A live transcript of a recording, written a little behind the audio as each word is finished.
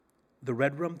The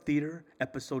Red Room Theater,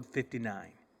 episode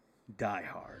 59, Die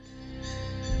Hard.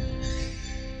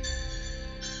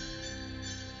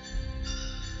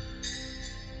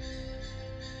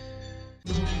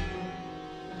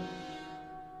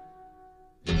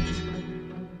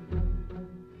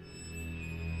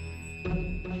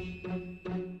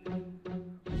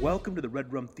 Welcome to the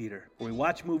Red Room Theater, where we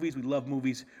watch movies, we love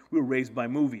movies, we were raised by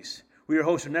movies. We are your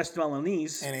hosts, Ernesto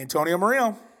Alanis. And Antonio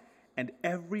Marino. And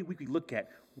every week we look at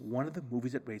one of the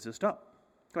movies that raised us up.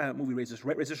 That movie raised us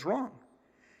right, raised us wrong.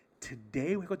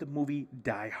 Today we got the movie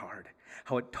Die Hard,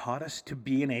 how it taught us to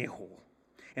be an a-hole.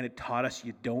 And it taught us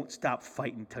you don't stop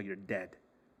fighting until you're dead.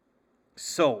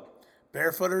 So,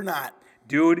 Barefoot or not.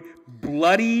 dude,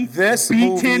 bloody, This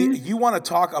beaten. movie, you want to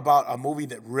talk about a movie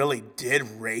that really did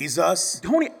raise us?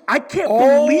 Tony, I can't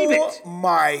believe it. Oh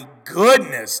my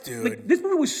goodness, dude. Like, this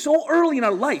movie was so early in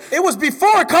our life. It was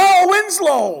before Carl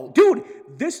Winslow. Dude,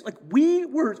 this, like, we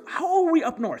were, how old were we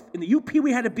up north? In the UP,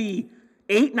 we had to be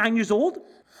 8, 9 years old?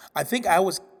 I think I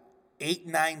was 8,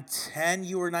 9, 10.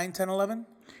 You were 9, 10, 11?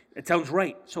 It sounds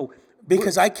right. So,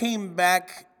 Because I came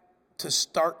back to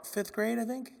start 5th grade, I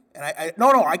think. And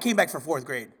I came back for 4th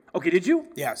grade. okay, did you?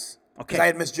 Yes. Okay. Because I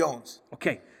had Miss Jones.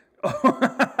 Okay.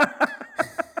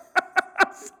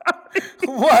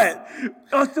 What?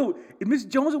 Oh, so, is Miss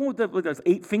Jones the one with the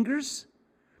 8 fingers?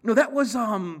 No, that was,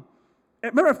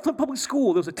 remember at Flint Public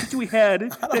School, there was a teacher we had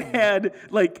that had,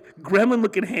 like,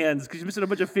 gremlin-looking hands because she's missing a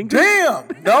bunch of fingers. Damn.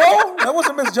 No, that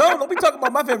wasn't Miss Jones. Don't be talking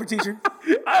about my favorite teacher.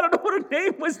 I don't know what her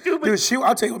name was, dude. Dude,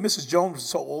 I'll tell you what, Mrs. Jones was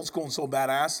so old school and so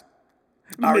badass.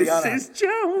 Ariana. Mrs.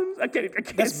 Jones. I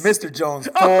can't. That's Mr. Jones.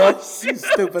 Oh, Oh, you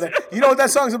stupid. You know what that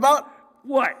song's about?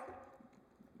 What?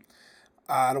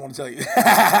 I don't want to tell you.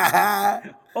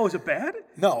 Oh, is it bad?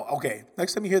 No, okay.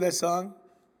 Next time you hear that song,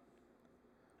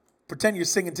 pretend you're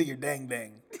singing to your dang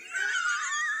dang.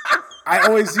 I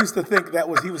always used to think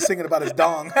he was singing about his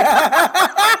dong.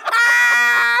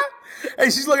 Hey,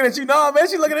 she's looking at you. No, man,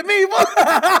 she's looking at me.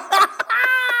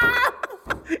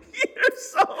 You're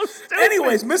so stupid.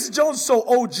 Anyways, Mrs. Jones is so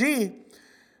OG.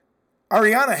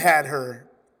 Ariana had her,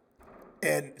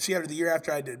 and she had her the year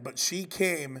after I did, but she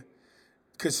came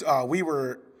because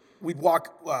we'd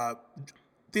walk,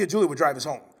 Thea Julie would drive us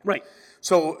home. Right.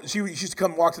 So she used to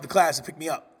come walk to the class and pick me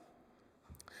up.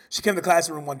 She came to the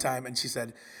classroom one time and she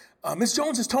said, Miss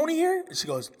Jones, is Tony here? And she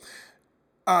goes,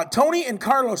 Tony and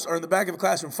Carlos are in the back of the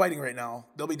classroom fighting right now.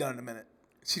 They'll be done in a minute.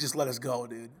 She just let us go,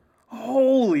 dude.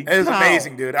 Holy cow. It was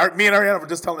amazing, dude. Me and Ariana were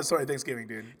just telling the story of Thanksgiving,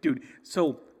 dude. Dude,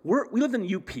 so we lived in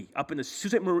the UP, up in the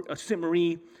Sault Ste.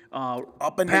 Marie.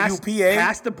 Up in past, the UPA.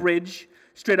 Past the bridge,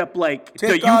 straight up like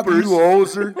Take the off, you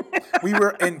Upers. hoser. We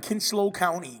were in Kinchlow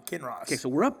County, Kinross. Okay, so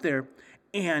we're up there,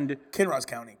 and Kinross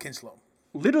County, Kinchlow.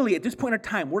 literally at this point in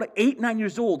time, we're like 8, 9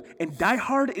 years old, and Die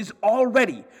Hard is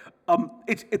already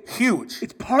it's Huge.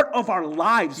 It's part of our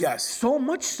lives. Yes. So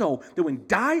much so that when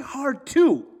Die Hard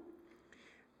 2,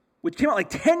 which came out like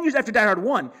 10 years after Die Hard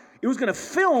 1, it was going to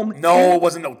film. No, it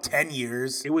wasn't 10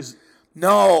 years. It was.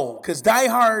 No, because Die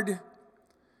Hard,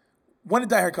 when did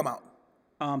Die Hard come out?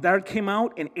 Die Hard came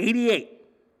out in 88.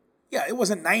 Yeah, it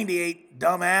wasn't 98,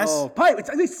 dumbass. Oh, probably it's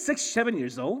at least 6, 7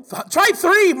 years old. Try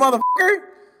 3, motherfucker.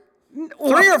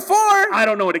 3 or 4. I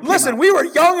don't know what it came Listen, out. we were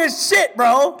young as shit,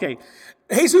 bro. Okay.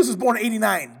 Jesus was born in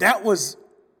 89. That was,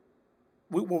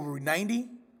 what were we, 90?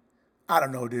 I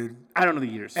don't know, dude. I don't know the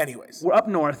years. Anyways. We're up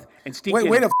north, and Steve. Way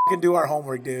to fucking do our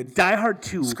homework, dude. Die Hard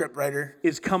 2 Script writer.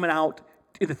 is coming out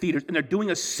in the theaters, and they're doing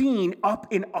a scene up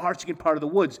in our second part of the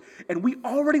woods. And we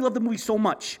already love the movie so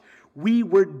much. We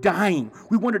were dying.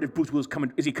 We wondered if Bruce Willis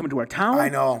coming. Is he coming to our town? I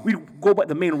know. We'd go by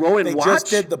the main road and They watch. just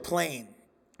did the plane.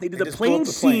 They did They the just blew up plane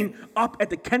the scene plane. up at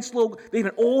the Kenslow. They have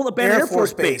an old abandoned Air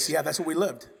Force base. Yeah, that's where we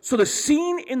lived. So the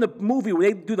scene in the movie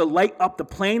where they do the light up the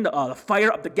plane, the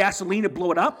fire up the gasoline to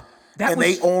blow it up. That And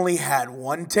was, they only had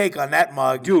one take on that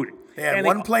mug. dude. They had and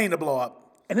one plane to blow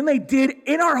up. And then they did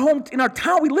in our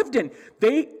town we lived in.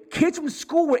 Kids from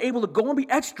school were able to go and be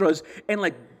extras and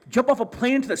like jump off a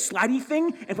plane into the slidey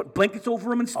thing and put blankets over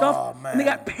them and stuff. Oh, man. And they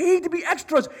got paid to be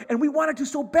extras, and we wanted to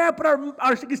so bad, but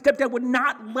our second stepdad would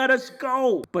not let us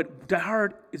go. But Die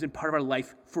Hard has been part of our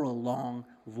life for a long,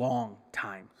 long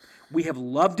time. We have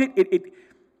loved it.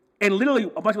 And literally,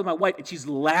 I'm watching with my wife, and she's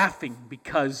laughing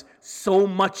because so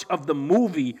much of the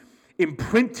movie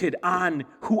imprinted on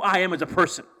who I am as a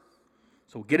person.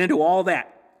 So we'll get into all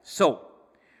that. So,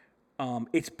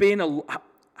 it's been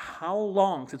how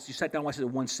long since you sat down and watched it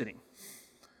in one sitting?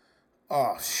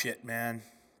 Oh, shit, man.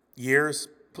 Years?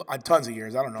 Tons of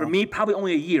years. I don't know. For me, probably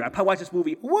only a year. I probably watched this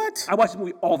movie. What? I watch this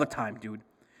movie all the time, dude.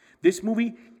 This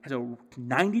movie has a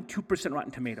 92%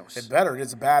 Rotten Tomatoes. It better.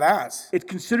 It's badass. It's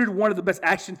considered one of the best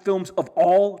action films of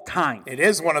all time. It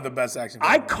is one of the best action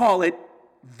films. I call it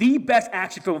the best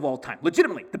action film of all time.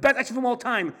 Legitimately, the best action film of all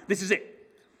time. This is it.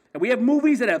 And we have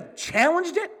movies that have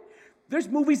challenged it. There's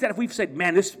movies that if we've said,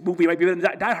 man, this movie might be better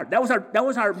than Die Hard. That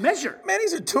was our measure. Man,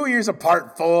 these are 2 years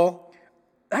apart, fool.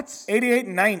 That's 88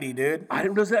 and 90, dude. I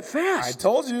didn't realize that fast. I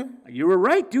told you. You were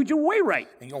right, dude. You're way right.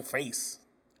 In your face.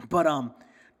 But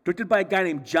directed by a guy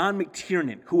named John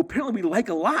McTiernan, who apparently we like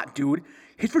a lot, dude.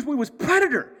 His first movie was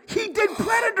Predator. He did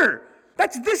Predator.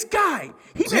 That's this guy.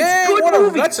 He makes good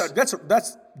movies.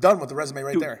 That's done with the resume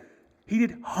right there. He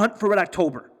did Hunt for Red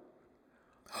October.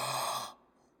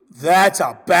 That's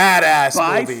a badass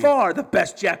movie. By far the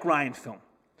best Jack Ryan film.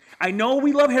 I know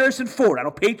we love Harrison Ford. I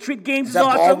know Patriot Games is that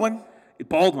awesome. Baldwin?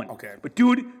 Baldwin. Okay. But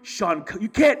dude, Sean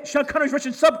Connery's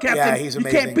Russian sub-captain. Yeah, he's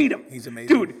amazing. You can't beat him. He's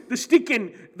amazing. Dude, the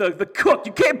stinking, the cook.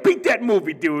 You can't beat that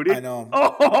movie, dude. I know.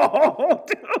 Oh,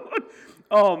 dude.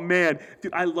 Oh, man.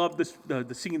 Dude, I love this, the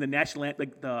singing the national,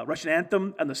 like the Russian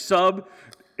anthem and the sub.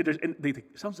 It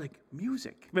sounds like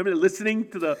music. Remember listening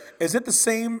to the... Is it the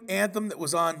same anthem that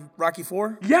was on Rocky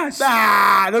IV? Yes.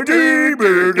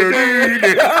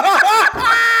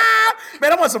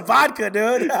 Man, I want some vodka,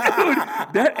 dude. Dude,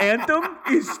 that anthem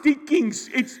is stinking.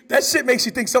 That shit makes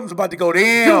you think something's about to go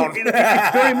down. Dude,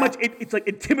 it's very much. It's like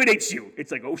intimidates you.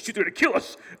 It's like, oh shit, they're gonna kill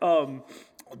us.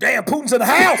 Damn, Putin's in the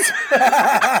house.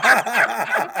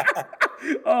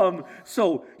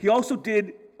 So he also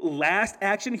did Last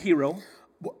Action Hero,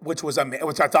 which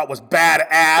I thought was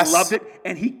badass. Loved it,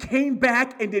 and he came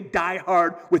back and did Die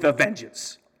Hard with a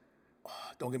vengeance.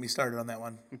 Don't get me started on that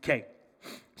one. Okay,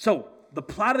 so. The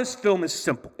plot of this film is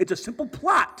simple. It's a simple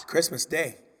plot. Christmas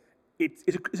Day. Is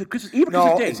it Christmas Eve or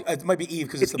no, Christmas Day? it might be Eve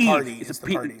because it's the Eve. party. It's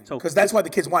the party. So because that's why the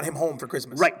kids want him home for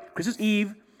Christmas. Right. Christmas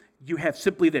Eve, you have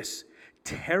simply this.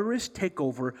 Terrorists take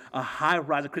over a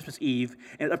high-rise on Christmas Eve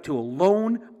and it's up to a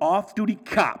lone off-duty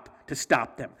cop to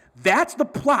stop them. That's the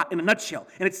plot in a nutshell.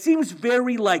 And it seems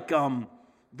very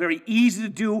very easy to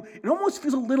do. It almost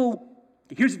feels a little...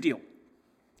 Here's the deal.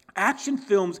 Action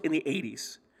films in the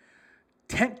 80s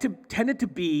tended to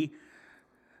be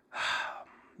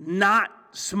not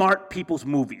smart people's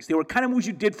movies. They were kind of movies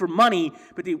you did for money,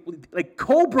 but like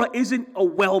Cobra isn't a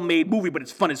well-made movie, but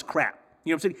it's fun as crap.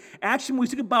 You know what I'm saying? Action movies,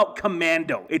 think about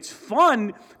Commando. It's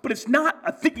fun, but it's not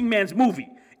a thinking man's movie.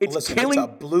 It's killing. It's a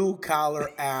blue-collar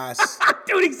ass.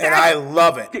 Dude, exactly. And I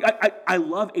love it. I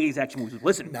love 80s action movies.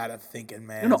 Listen. Not a thinking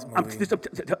man's movie.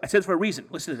 I said it for a reason.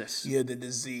 Listen to this. You're the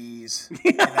disease,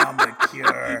 and I'm the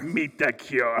cure. Meet the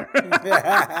cure.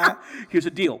 Here's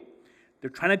the deal. They're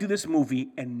trying to do this movie,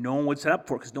 and no one would set up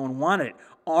for it because no one wanted it.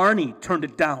 Arnie turned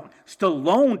it down.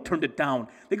 Stallone turned it down.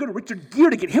 They go to Richard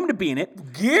Gere to get him to be in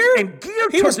it. Gere? And Gere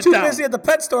He was too down. busy at the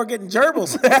pet store getting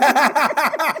gerbils.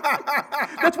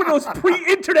 That's when those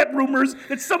pre-internet rumors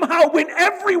that somehow went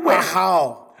everywhere.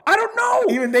 How? I don't know.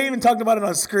 They even talked about it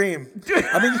on Scream.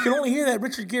 I mean, you can only hear that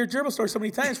Richard Gere gerbil story so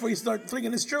many times before you start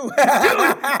thinking it's true. Dude,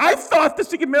 I thought the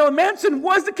singing Marilyn Manson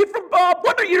was the kid from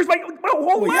Wonder Years my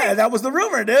whole life. Yeah, that was the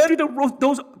rumor, dude. Dude,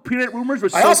 those pre-internet rumors were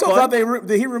so I also fun. thought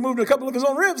he removed a couple of his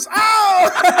own ribs.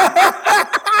 Oh!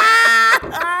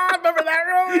 Remember that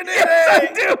rumor, dude? Yes, I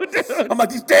do, dude. I'm like,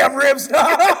 these damn ribs.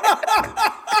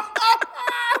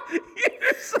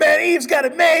 Man, Eve's got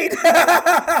it made. But,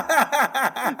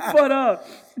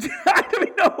 I don't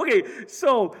even know. Okay,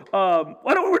 so,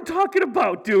 what are we talking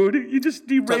about, dude? You just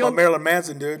derailed. Talking about Marilyn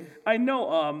Manson, dude. I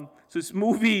know, so this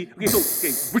movie,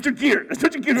 Richard Gere. That's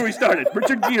Richard Gere where we started.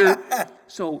 Richard Gere.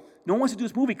 So, no one wants to do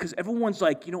this movie because everyone's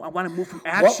like, I want to move from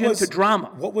action to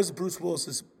drama. What was Bruce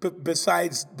Willis's,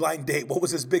 besides Blind Date, what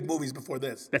was his big movies before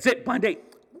this? That's it, Blind Date.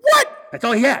 What? That's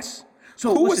all he has.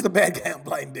 So Who was the bad guy on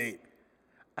Blind Date?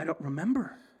 I don't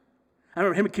remember. I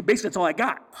remember him and Kid Basically, that's all I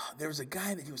got. There was a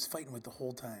guy that he was fighting with the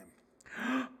whole time.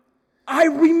 I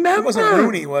remember. It wasn't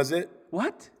Rooney, was it?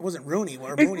 What? It wasn't Rooney.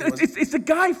 It's the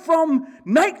guy from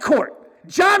Night Court,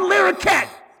 John Larroquette.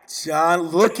 John,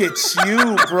 look at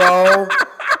you, bro.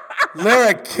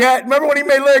 Larroquette. Remember when he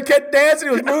made Larroquette dance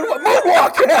and he was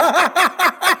moonwalking?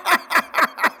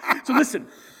 So listen,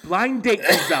 Blind Date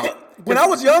comes out. When I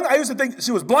was young, I used to think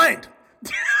she was blind.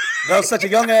 That was such a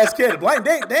young-ass kid. Blind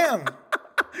Date, damn.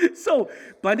 So,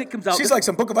 Blind Date comes out. She's like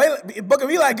some Book of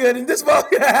Eli good in this book.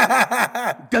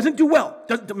 Doesn't do well.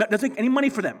 Doesn't make any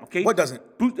money for them, okay? What doesn't?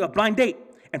 Blind Date.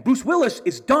 And Bruce Willis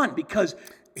is done because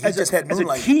as a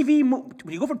TV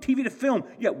when you go from TV to film,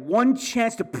 you got one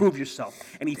chance to prove yourself.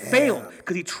 And he failed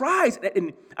because he tries.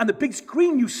 And on the big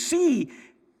screen, you see,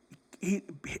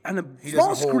 on the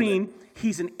small screen,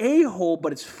 he's an a-hole,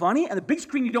 but it's funny. On the big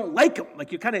screen, you don't like him. Like,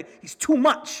 he's too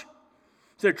much.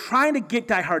 So they're trying to get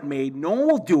Die Hard made. No one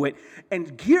will do it.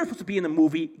 And Gere's supposed to be in the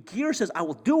movie. Gere says, I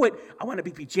will do it. I want it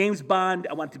to be James Bond.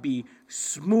 I want it to be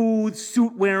smooth,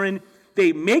 suit wearing.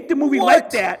 They make the movie like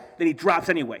that, then he drops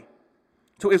anyway.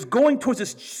 So it's going towards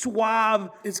this suave.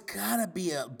 It's gotta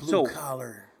be a blue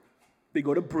collar. They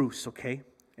go to Bruce, okay?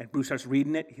 And Bruce starts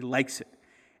reading it. He likes it.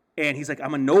 And he's like,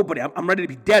 I'm a nobody. I'm ready to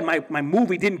be dead. My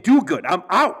movie didn't do good. I'm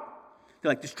out. They're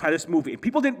like, just try this movie. And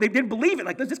people didn't believe it.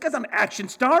 Like, this guy's an action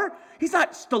star. He's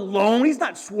not Stallone. He's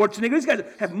not Schwarzenegger. These guys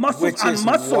have muscles on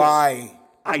muscles. Why?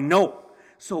 I know.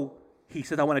 So he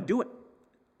says, I want to do it.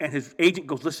 And his agent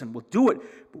goes, listen, we'll do it.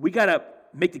 But we got to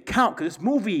make it count because this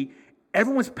movie,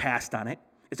 everyone's passed on it.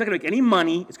 It's not going to make any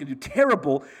money. It's going to do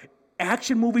terrible.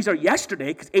 Action movies are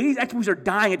yesterday because 80s action movies are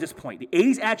dying at this point. The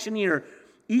 80s action era,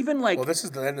 even like... Well, this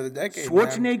is the end of the decade,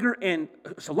 Schwarzenegger and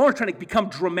Stallone are trying to become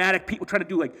dramatic people, trying to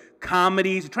do like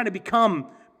comedies, trying to become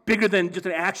bigger than just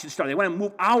an action star. They want to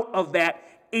move out of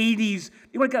that 80s.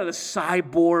 They want to get out of the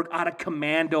Cyborg, out of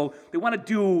Commando. They want to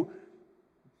do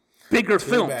bigger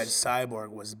films. Bad Cyborg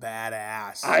was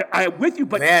badass. I'm with you,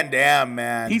 but Van Damme,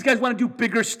 man. These guys want to do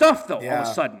bigger stuff, though. All of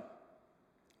a sudden,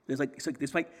 it's like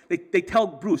this might. They tell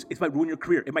Bruce it might ruin your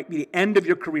career. It might be the end of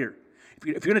your career.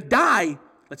 If you're gonna die,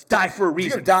 let's die for a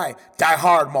reason. If you're gonna die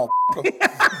hard, motherfucker.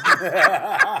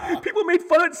 People made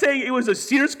fun of it saying it was a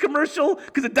Sears commercial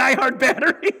because of Die Hard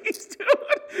batteries,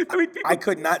 dude. I mean, I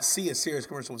could not see a Sears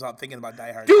commercial without thinking about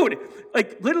Die Hard. Dude,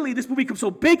 like literally, this movie becomes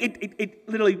so big, it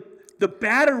literally the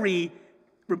battery.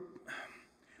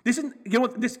 This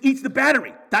eats the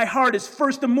battery. Die Hard is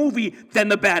first the movie, then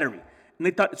the battery, and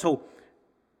they thought so.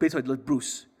 Basically,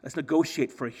 Bruce, let's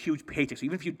negotiate for a huge paycheck. So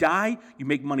even if you die, you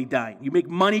make money dying. You make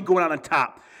money going out on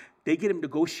top. They get him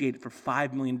negotiated for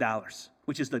 $5 million,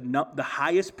 which is the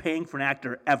highest paying for an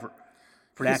actor ever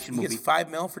for an action movie. He gets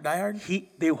 $5 million for Die Hard?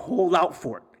 They hold out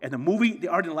for it. And the movie, they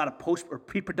already did a lot of post or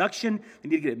pre-production. They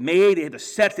need to get it made. They had the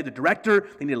sets, they had the director,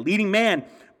 they need a leading man.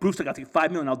 Bruce like, I'll take $5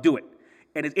 million, I'll do it.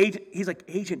 And his agent, he's like,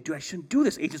 agent, dude, I shouldn't do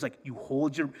this. Agent's like,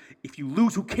 if you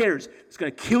lose, who cares? It's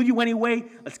going to kill you anyway.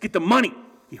 Let's get the money.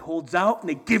 He holds out, and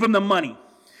they give him the money.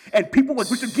 And people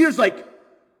like Richard Gere's like,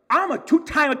 I'm a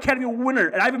 2-time Academy Award winner,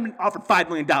 and I haven't been offered $5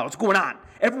 million. What's going on?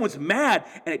 Everyone's mad,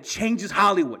 and it changes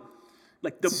Hollywood.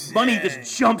 Like, the money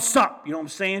just jumps up. You know what I'm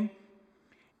saying?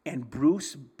 And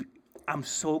Bruce, I'm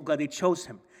so glad they chose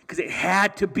him, because it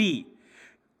had to be.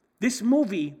 This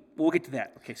movie, we'll get to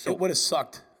that. Okay, so it would have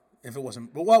sucked if it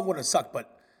wasn't. Well, it would have sucked,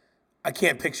 but I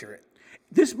can't picture it.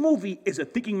 This movie is a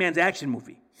thinking man's action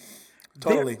movie.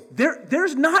 Totally.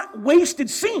 There's not wasted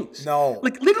scenes. No.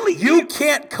 Like, literally. You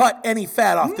can't cut any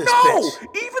fat off this bitch. No.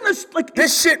 Even this, like.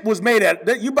 This shit was made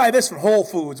you buy this from Whole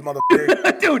Foods,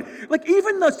 motherfucker. Dude, like,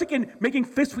 even the sticking, making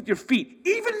fists with your feet,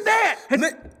 even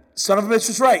that. Son of a bitch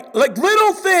was right. Like,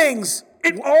 little things.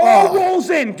 It all rolls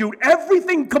in, dude.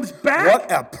 Everything comes back. What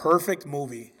a perfect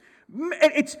movie.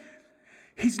 And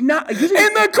he's not. And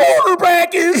the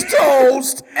quarterback is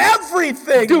toast.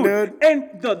 Everything, dude.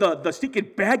 And the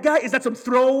stinking bad guy is that some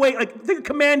throwaway, like, think of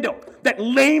Commando, that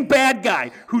lame bad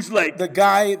guy who's like. The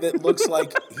guy that looks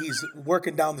like he's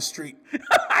working down the street.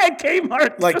 At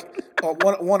Kmart. Like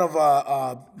one of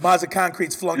Mazda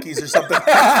Concrete's flunkies or something. Where's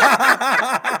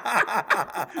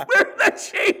that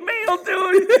chainmail,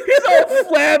 dude? He's all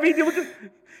flabby, dude.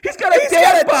 He's got a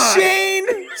chain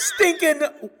stinking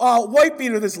white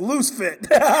beater that's loose fit.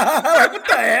 Like, what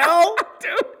the hell?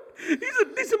 Dude,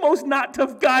 he's the most not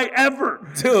tough guy ever.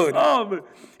 Dude.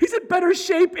 He's in better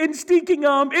shape in stinking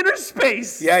inner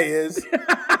space. Yeah, he is.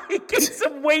 He gained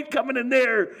some weight coming in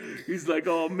there. He's like,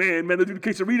 oh, man, the dude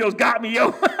quesaritos got me,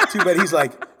 yo. Too bad he's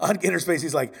like, on inner space,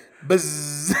 he's like,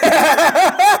 buzz.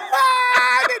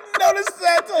 I didn't notice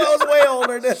that till I was way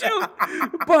older. Shoot.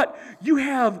 But you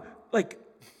have, like,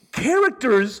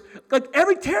 characters, like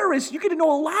every terrorist, you get to know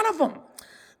a lot of them.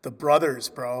 The brothers,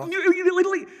 bro. You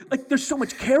literally, like, there's so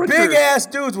much character. Big ass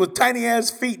dudes with tiny ass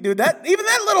feet, dude. Even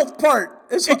that little part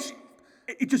is just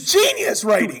genius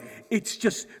writing. Dude, it's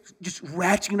just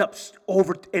ratcheting up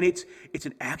over, and it's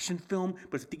an action film,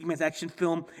 but it's a thinking man's action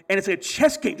film, and it's like a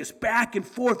chess game, just back and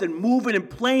forth and moving and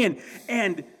playing,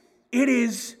 and it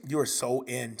is. You are so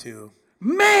in, too.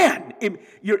 Man,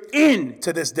 you're in.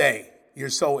 To this day, you're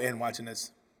so in watching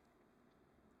this.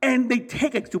 And they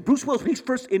take it to Bruce Willis when he's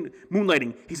first in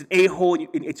Moonlighting. He's an a-hole,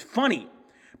 and it's funny.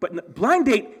 But in Blind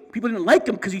Date, people didn't like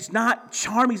him because he's not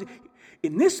charming.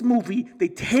 In this movie, they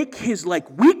take his, like,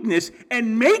 weakness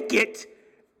and make it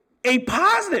a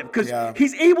positive because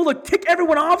he's able to tick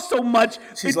everyone off so much.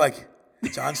 She's like,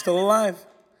 John's still alive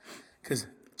because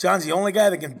John's the only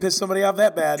guy that can piss somebody off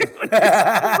that bad. It's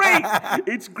great.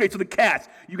 It's great. So the cast,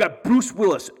 you got Bruce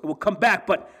Willis. We'll come back,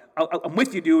 but I'm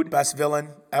with you, dude. Best villain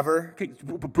ever? Okay,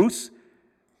 Bruce,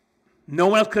 no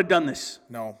one else could have done this.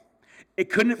 No. It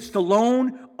couldn't have,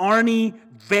 Stallone, Arnie,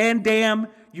 Van Damme,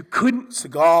 you couldn't.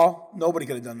 Seagal, nobody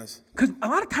could have done this. Because a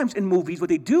lot of times in movies, what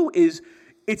they do is,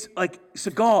 it's like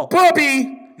Seagal.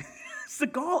 Bobby!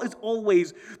 Seagal is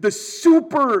always the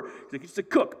super, he's used to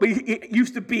cook, but he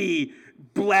used to be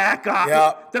black ops.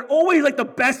 Yeah. They're always like the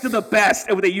best of the best,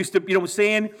 and what they used to, you know what I'm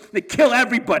saying? They kill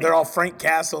everybody. They're all Frank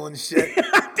Castle and shit.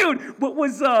 Dude, what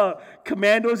was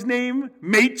Commando's name?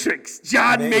 Matrix.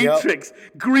 John Yep. Matrix.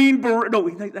 Green Beret. No,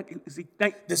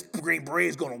 This Green Beret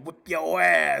is going to whip your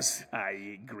ass. I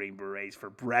eat Green Berets for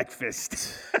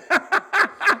breakfast.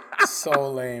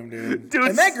 So lame, dude. Dude,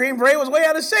 And that Green Beret was way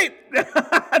out of shape.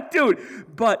 Dude,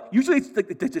 but usually it's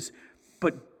like this.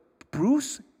 But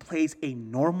Bruce plays a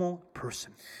normal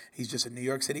person. He's just a New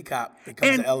York City cop that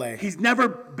comes to L.A. He's never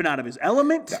been out of his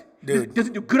element. Dude. Does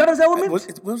he do good out of his element?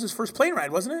 It was his first plane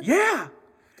ride, wasn't it? Yeah.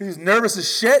 He was nervous as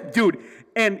shit. Dude,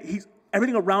 and he's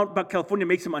everything around about California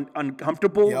makes him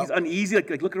uncomfortable. Yep. He's uneasy,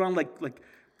 like looking around like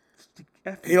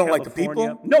He don't like the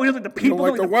people? No, he doesn't like the He people. don't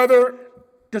like the weather.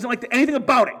 Doesn't like anything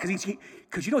about it because you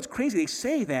know what's crazy? They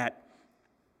say that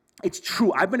it's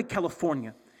true. I've been to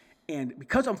California, and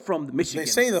because I'm from Michigan, They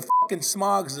say the fucking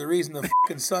smog is the reason the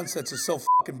fucking sunsets are so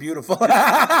fucking beautiful. I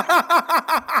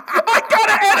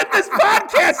gotta edit this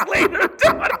podcast later,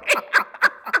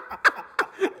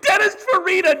 dude. Dennis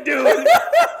Farina, dude.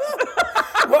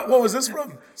 What was this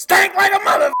from? Stank like a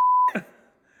mother.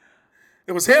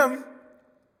 It was him.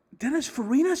 Dennis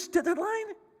Farina did that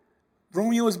line?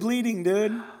 Romeo was bleeding,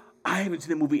 dude. I haven't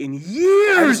seen the movie in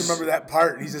years. I just remember that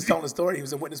part. He's just telling the story. He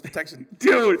was in witness protection.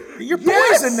 Dude. Your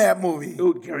boy's in that movie.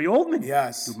 Dude, Gary Oldman.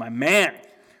 Yes. Dude, my man.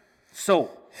 So,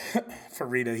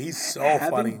 Farida, he's so having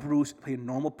funny. Bruce play a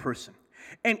normal person.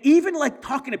 And even like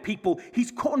talking to people,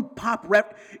 he's quoting pop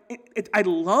rap. I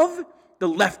love the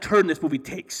left turn this movie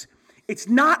takes. It's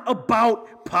not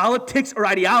about politics or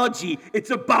ideology. It's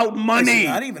about money.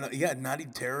 It's not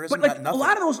even terrorism. But like nothing. a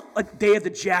lot of those, like Day of the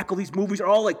Jackal, these movies are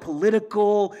all like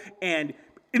political, and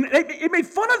it made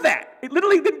fun of that. It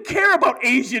literally didn't care about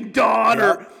Asian Dawn,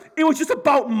 or it was just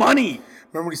about money.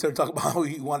 Remember when he started talking about how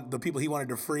he wanted the people he wanted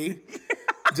to free,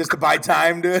 just to buy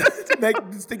time, dude? To make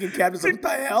this thinking captains. What the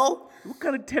hell? What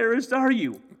kind of terrorist are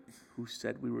you? Who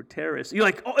said we were terrorists? You're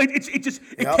like, oh, it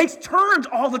takes turns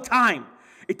all the time.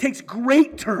 It takes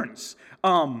great turns.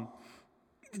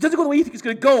 It doesn't go the way you think it's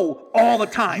going to go all the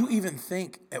time. You even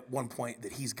think at one point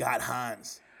that he's got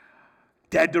Hans.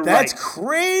 Dead to That's rights.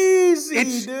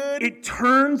 crazy, dude. It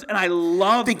turns, and I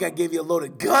love. I think I gave you a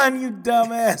loaded gun, you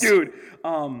dumbass. Dude.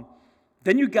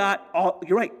 Then you got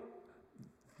you're right.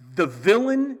 The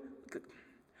villain,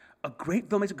 a great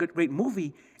villain makes a great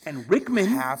movie, and Rickman.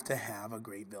 You have to have a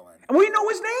great villain. And we know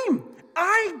his name.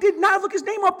 I did not look his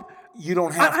name up. You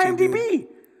don't have on to, IMDb.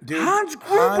 Dude, Hans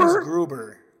Gruber. Hans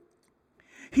Gruber.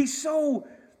 He's so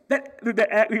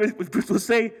let's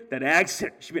say that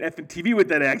accent. She made effing TV with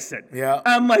that accent. Yeah.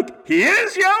 I'm like, he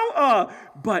is, yo.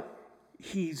 But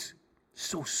he's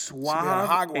so suave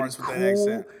Hogwarts and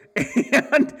with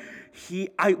that cool,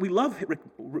 and we love Rick.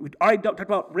 We already talked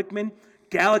about Rickman.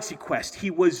 Galaxy Quest.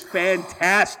 He was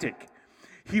fantastic.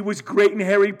 He was great in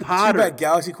Harry Potter. Too bad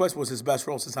Galaxy Quest was his best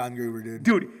role since Hans Gruber, dude.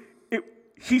 Dude,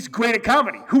 he's great at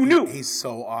comedy. Who knew? He's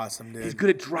so awesome, dude. He's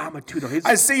good at drama, too, though.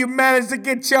 I see you managed to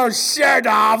get your shirt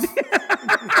off.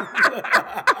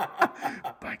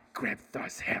 By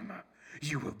Grabthar's hammer,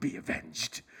 you will be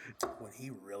avenged. When he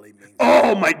really means it.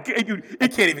 Oh, my God, dude. I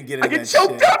can't even get into that shit. I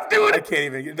get choked up, dude. I can't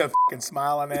even get the fucking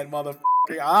smile on that motherfucker.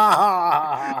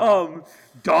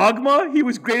 Dogma. He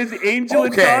was great as the angel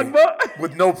in Dogma.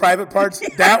 With no private parts.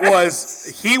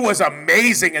 Yes. He was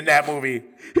amazing in that movie.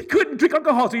 He couldn't drink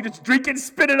alcohol, so he just drink and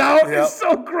spit it out. Yep. It's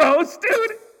so gross,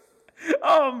 dude.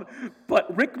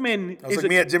 But Rickman That was like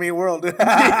me at Jimmy World.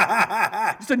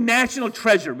 Just a national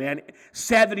treasure, man.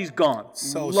 Sad that he's gone.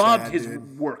 So loved sad, his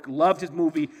dude. work. Loved his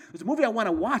movie. There's a movie I want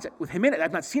to watch with him in it.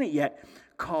 I've not seen it yet.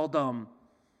 Called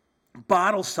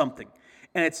Bottle Something,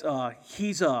 and it's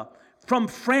he's from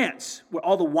France, where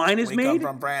all the wine is made. Come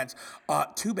from France.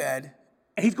 Too bad.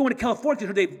 And he's going to California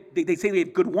because they say they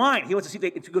have good wine. He wants to see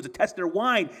if he goes to test their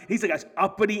wine. And he's like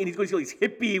uppity, and he's going to see all these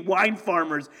hippie wine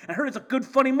farmers. And I heard it's a good,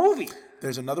 funny movie.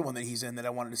 There's another one that he's in that I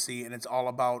wanted to see, and it's all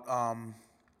about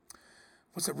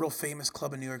what's that real famous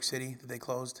club in New York City that they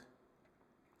closed?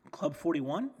 Club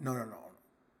 41? No.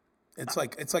 It's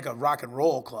like a rock and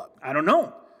roll club. I don't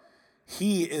know.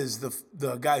 He is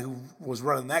the guy who was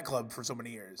running that club for so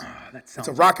many years. That sounds.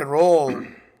 It's a rock and roll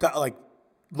like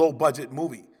low budget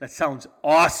movie. That sounds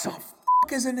awesome.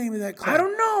 What is the name of that club? I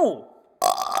don't know.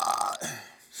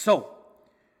 So,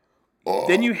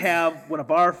 Then you have one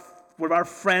of our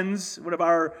friends, one of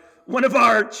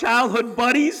our childhood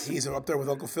buddies. He's up there with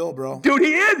Uncle Phil, bro. Dude,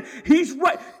 he is. He's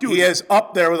right. Dude, He is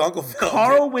up there with Uncle Phil.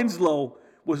 Carl Winslow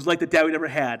was like the dad we never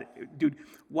had. Dude,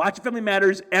 watch Family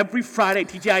Matters every Friday at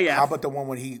TGIF. How about the one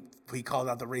when he called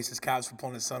out the racist cops for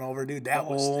pulling his son over, dude? That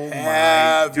was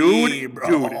heavy, bro.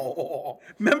 Dude.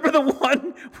 Remember the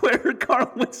one where Carl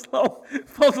Winslow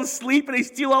falls asleep and they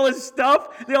steal all his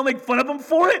stuff? They all make fun of him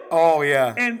for it? Oh,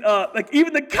 yeah. And like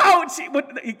even the couch,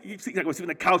 he's like, well,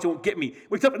 the couch won't get me.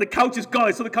 Wakes up and the couch is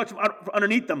gone. So the couch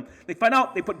underneath them. They find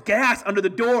out they put gas under the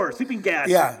door, sleeping gas,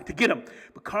 to get him.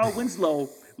 But Carl Winslow,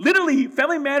 literally,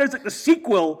 Family Matters like the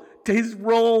sequel to his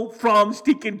role from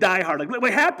Sneakin' Die Hard. Like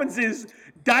what happens is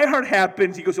Die Hard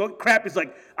happens. He goes, "Oh crap!" He's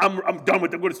like, "I'm done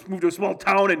with it. I'm going to move to a small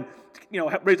town and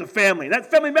raise a family."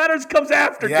 That Family Matters comes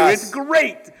after, dude. It's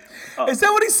great. Is that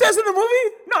what he says in the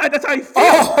movie? No, that's how he feels.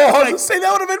 Oh, I was gonna say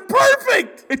that would have been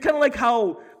perfect. It's kind of like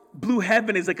how Blue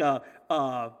Heaven is like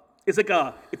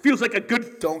it feels like a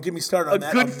good. Don't get me started on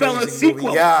that. Goodfellas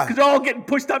sequel. Yeah, because they're all getting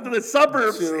pushed out to the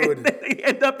suburbs, dude. and they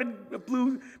end up in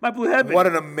My Blue Heaven. What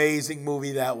an amazing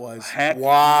movie that was! Heck,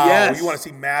 wow, yes. You want to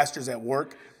see masters at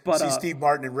work? But, see Steve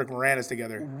Martin and Rick Moranis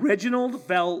together. Reginald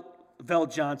Vel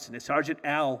Johnson as Sergeant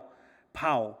Al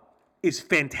Powell is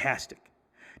fantastic.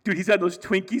 Dude, he's got those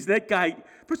Twinkies. That guy,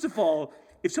 first of all,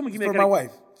 if someone give me for my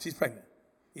wife, she's pregnant.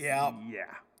 Yeah.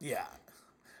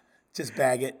 Just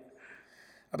bag it.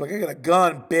 I'm like, I got a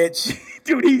gun, bitch.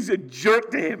 Dude, he's a jerk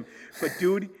to him. But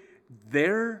dude,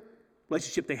 their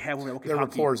relationship they have with their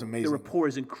rapport is amazing. Their rapport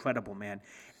is incredible, man.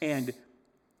 And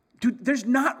dude, there's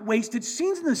not wasted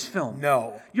scenes in this film.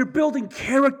 No. You're building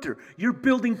character. You're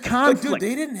building conflict. But dude,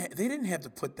 they didn't have to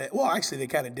put that. Well, actually, they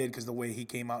kind of did because the way he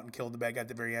came out and killed the bad guy at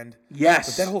the very end. Yes.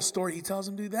 But that whole story he tells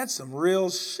him, dude, that's some real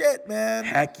shit, man.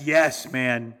 Heck yes,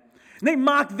 man. And they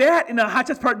mock that in Hot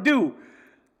Shots Part 2.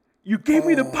 You gave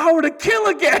me the power to kill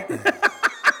again.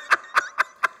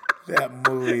 That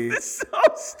movie. It's so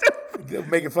stupid.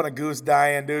 Making fun of Goose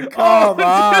dying, dude. Come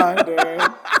on, dude.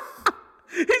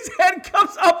 His head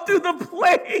comes up through the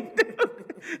plane,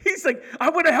 dude. He's like,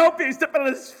 "I'm gonna help you." He's stepping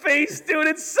on his face, dude.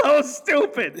 It's so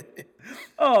stupid.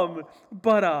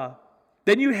 But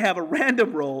then you have a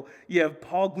random role. You have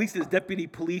Paul Gleason as Deputy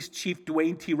Police Chief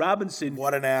Dwayne T. Robinson.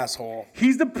 What an asshole.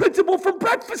 He's the principal from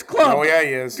Breakfast Club. Oh yeah, he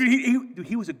is. Dude,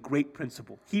 he was a great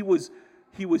principal. He was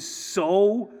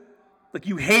so like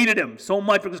you hated him so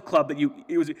much for this club that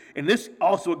and this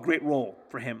also a great role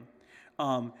for him.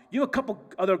 You have a couple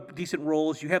other decent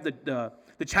roles. You have the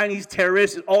Chinese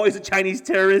terrorist. Is always a Chinese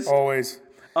terrorist. Always.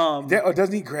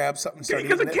 Doesn't he grab something? He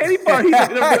gets a candy bar. He's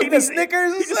like, the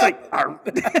Snickers. He's just like,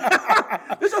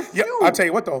 there's a few. I'll tell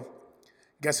you what though.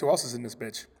 Guess who else is in this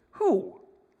bitch? Who?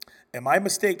 Am I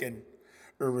mistaken,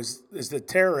 or is the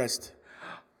terrorist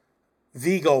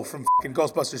Vigo from fucking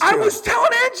Ghostbusters 2? I was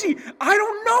telling Angie. I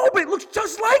don't know, but it looks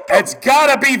just like him. It's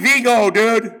gotta be Vigo,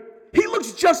 dude. He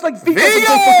looks just like Vigo from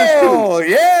Ghostbusters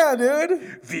 2. Yeah,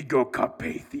 dude. Vigo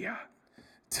Carpathia.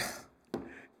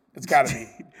 It's gotta be.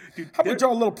 Dude, how about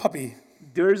draw a little puppy?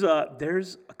 There's a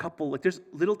couple, like there's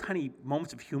little tiny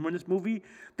moments of humor in this movie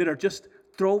that are just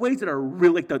throwaways that are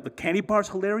really, like the candy bar's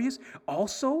hilarious.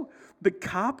 Also, the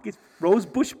cop gets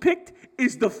rosebush picked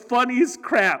is the funniest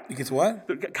crap. He gets what?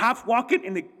 The cop's walking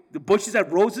and the bushes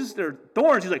have roses, they're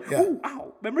thorns. He's like, "Ooh,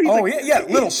 ow." Remember? He's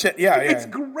little shit. Yeah. It's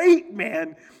great,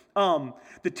 man.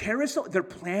 The terrorists, their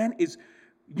plan is,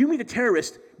 you meet the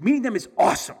terrorist, meeting them is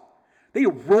awesome. They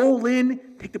roll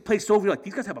in, take the place over. You're like,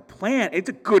 these guys have a plan. It's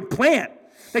a good plan.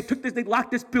 They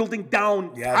locked this building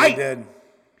down. Yeah, tight. they did.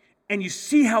 And you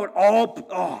see how it all,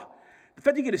 the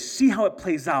fact that you get to see how it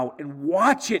plays out and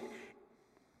watch it.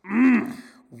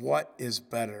 What is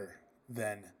better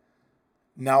than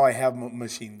now I have a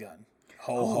machine gun?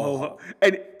 Ho, ho, ho.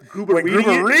 And Gruber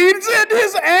reads it,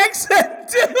 his accent,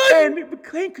 dude. And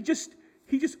McClane could just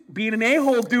being an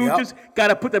a-hole, dude, just got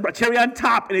to put the cherry on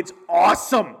top, and it's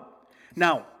awesome.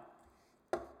 Now,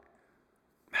 we'll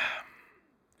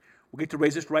get to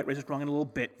Raise This Right, Raise This Wrong in a little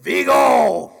bit.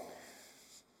 Vigo!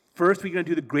 First, we're going to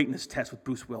do the greatness test with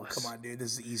Bruce Willis. Come on, dude.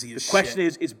 This is easy as shit. The question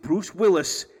is Bruce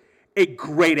Willis a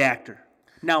great actor?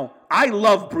 Now, I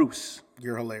love Bruce.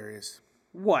 You're hilarious.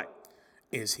 What?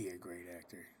 Is he a great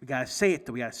actor? We got to say it,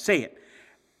 though. We got to say it.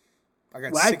 I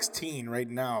got 16 right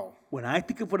now. When I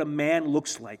think of what a man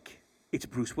looks like, it's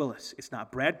Bruce Willis. It's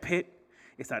not Brad Pitt.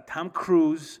 It's not Tom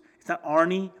Cruise. It's not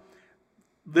Arnie.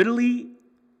 Literally,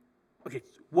 okay,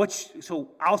 so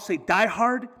I'll say Die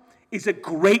Hard is a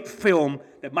great film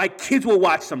that my kids will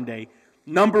watch someday.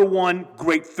 Number one,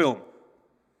 great film.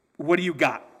 What do you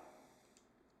got?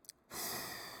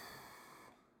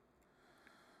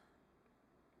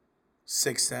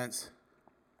 Sixth Sense.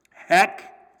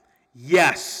 Heck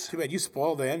yes. Too bad you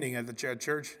spoiled the ending at the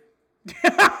church.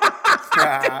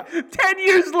 10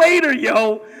 years later,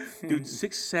 yo. Dude,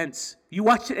 Sixth Sense. You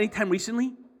watched it anytime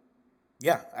recently?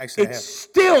 Yeah, actually, It's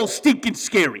still stinking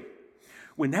scary.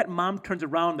 When that mom turns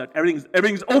around, that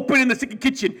everything's open in the stinking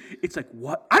kitchen. It's like,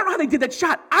 what? I don't know how they did that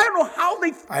shot. I don't know how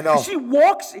they. I know. She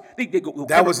walks. They go.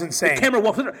 That was insane. The camera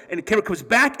walks with her, and the camera comes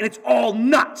back, and it's all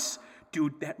nuts.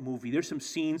 Dude, that movie. There's some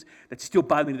scenes that still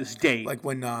bother me to this day. Like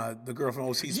when the girl from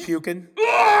OC's puking.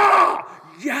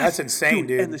 Yes. That's insane,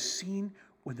 dude. And the scene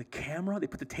when the camera, they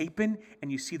put the tape in,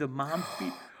 and you see the mom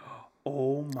feet.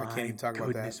 Oh my I can't even talk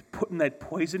goodness. about that. Putting that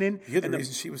poison in. You're the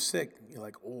reason she was sick. You're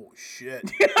like, oh,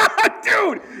 shit.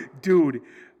 Dude.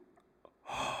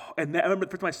 And I remember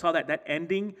the first time I saw that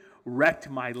ending wrecked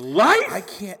my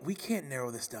life. We can't narrow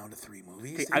this down to 3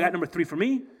 movies. Okay, I got number 3 for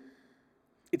me.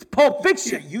 It's Pulp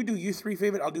Fiction. Yeah, you do your 3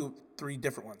 favorite. I'll do 3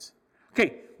 different ones.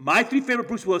 Okay, my 3 favorite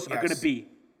Bruce Willis are going to be,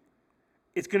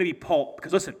 it's going to be Pulp.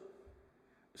 Because listen,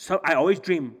 I always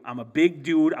dream. I'm a big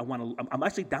dude. I'm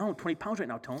actually down 20 pounds right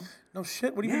now, Tone. No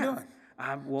shit. What have you been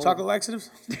doing? Chocolate laxatives?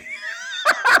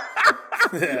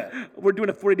 Yeah. We're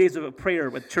doing 40 days of a prayer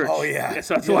with church. Oh, yeah.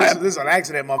 So that's why this is an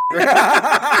accident, motherfucker.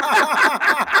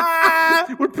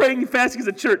 We're praying and fasting as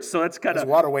a church, so that's kind of...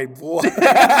 water weight, boy.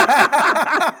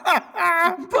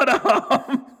 But,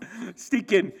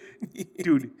 stinking,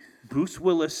 dude, Bruce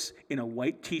Willis in a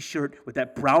white T-shirt with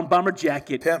that brown bomber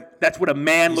jacket. Pimp. That's what a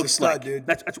man looks stud, like. Dude.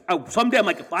 Someday I'm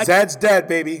like, Zad's dead,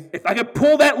 baby. If I could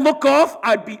pull that look off,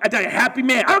 I'd be a happy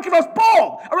man. I don't care if I was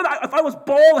bald. If I was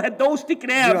bald and had those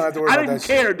stinking abs, You don't have to worry I about don't even that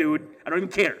care, dude. I don't even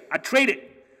care. I'd trade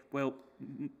it. Well,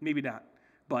 maybe not.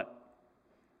 But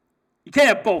you can't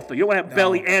have both, though. You don't want to have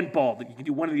belly and bald. You can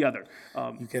do one or the other.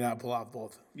 You cannot pull off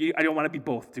both. I don't want to be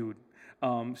both, dude.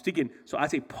 Stinking. So I'd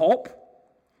say Pulp.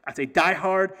 I'd say Die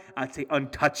Hard. I'd say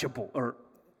Untouchable or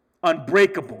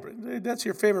Unbreakable. That's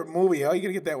your favorite movie. How are you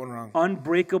going to get that one wrong?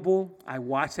 Unbreakable. I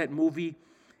watched that movie,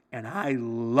 and I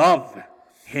love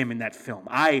him in that film.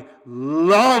 I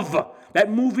love that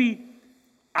movie.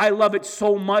 I love it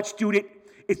so much, dude.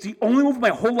 It's the only movie in my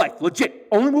whole life, legit,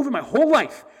 only movie in my whole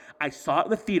life. I saw it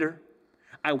in the theater.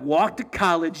 I walked to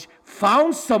college,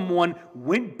 found someone,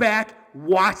 went back,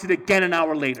 watched it again an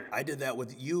hour later. I did that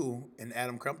with you and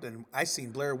Adam Crumpton. I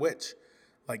seen Blair Witch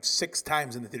like 6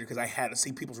 times in the theater because I had to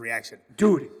see people's reaction.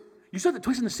 Dude, you saw it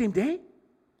twice in the same day?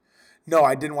 No,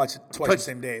 I didn't watch it twice the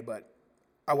same day, but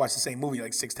I watched the same movie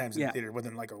like 6 times in the theater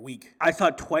within like a week. I saw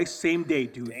it twice same day,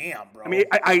 dude. Damn, bro. I mean,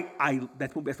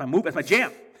 that's my movie. That's my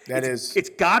jam. It's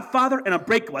Godfather and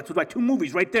Unbreakable. That's my 2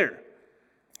 movies right there.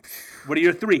 What are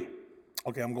your 3?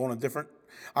 Okay, I'm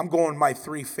going my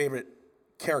 3 favorite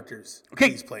characters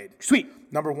he's played.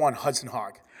 Sweet. Number 1, Hudson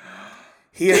Hawk.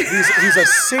 He's a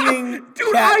singing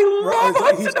dude, cat. I love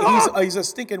Hudson Hawk. He's a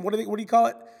stinking, what do you call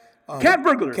it? Cat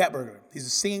burglar. Cat burglar. He's a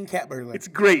singing cat burglar. It's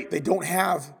great. They don't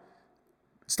have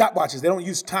stopwatches. They don't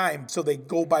use time, so they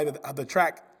go by the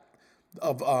track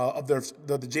of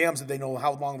the jams that they know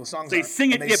how long the songs are. They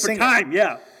sing it for time,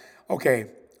 yeah. Okay,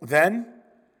 then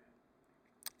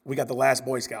we got the Last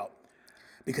Boy Scout.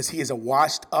 Because he is a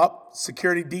washed up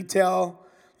security detail,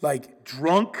 like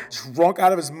drunk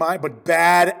out of his mind, but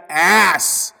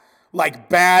badass, like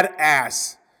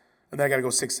badass. And then I gotta go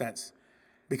 6th Sense,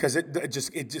 because it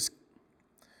just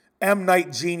M.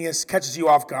 Night genius catches you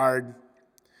off guard.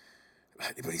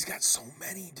 But he's got so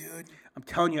many, dude. I'm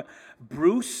telling you,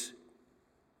 Bruce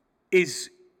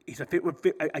he's a fit. We'll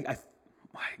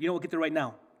get there right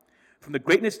now. From the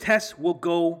greatness test, we'll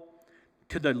go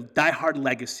to the Die Hard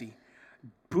legacy.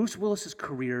 Bruce Willis's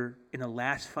career in the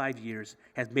last 5 years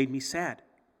has made me sad.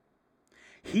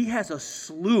 He has a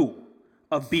slew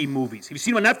of B movies. Have you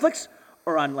seen them on Netflix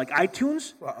or on like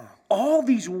iTunes? All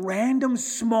these random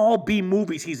small B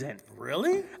movies he's in.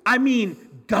 Really? I mean,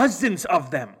 dozens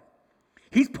of them.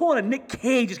 He's pulling a Nick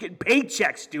Cage, just getting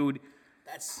paychecks, dude.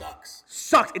 That sucks.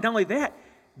 Sucks. And not only that,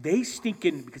 they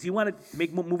stinking, because he wanted to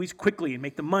make movies quickly and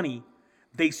make the money,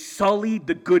 they sullied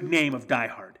the good name of Die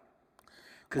Hard.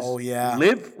 Oh, yeah.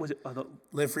 Live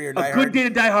Free or Die Hard? A Good Day to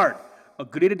Die Hard. A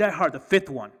Good Day to Die Hard, the 5th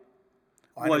one.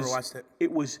 I never watched it.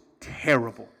 It was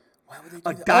terrible. Why would they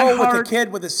do that? With the kid,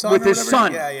 with his son. With his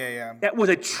son. Yeah. That was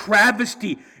a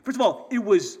travesty. First of all, it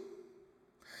wasn't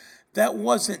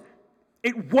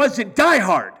Die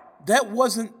Hard. That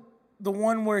wasn't the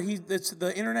one where it's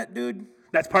the internet dude?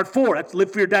 That's part 4. That's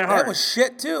Live Free or Die Hard. That was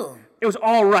shit, too. It was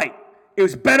all right. It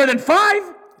was better than 5.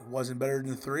 It wasn't better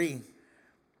than 3.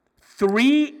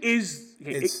 3 is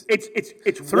it's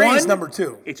 3 1, is number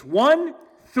 2. It's 1,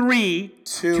 3,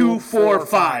 2, 4,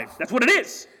 5. That's what it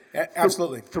is.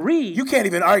 Absolutely. 3. You can't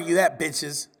even argue that,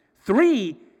 bitches.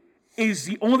 3 is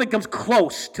the only that comes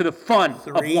close to the fun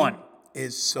of 1.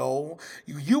 Is so...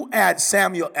 You add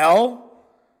Samuel L.,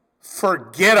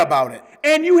 forget about it.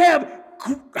 And you have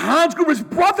Hans Gruber's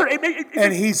brother.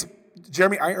 And he's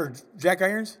Jack Irons? Jeremy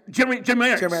Irons. Jeremy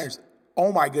Irons.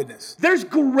 Oh, my goodness. There's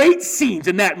great scenes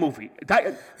in that movie.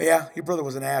 Yeah, your brother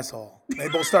was an asshole. They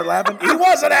both start laughing. He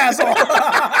was an asshole.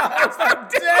 It's like,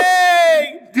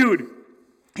 dang. Dude,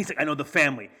 he's like, I know the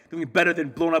family. Doing better than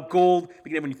blowing up gold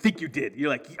when you think you did. You're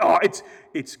like, oh, it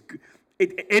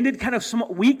ended kind of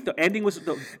somewhat weak. The ending was...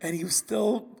 And he was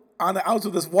still on the outs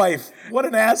with his wife. What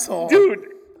an asshole. Dude.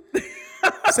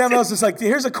 Samuel's just like,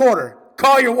 here's a quarter.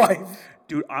 Call your wife.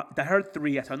 Dude, Die Hard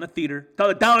 3, I saw in the theater.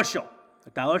 The Dollar Show. The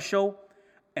Dollar Show.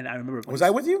 And I remember... Was I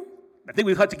with you? I think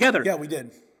we cut together. Yeah, we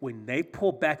did. When they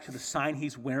pulled back to the sign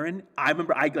he's wearing, I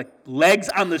remember I like legs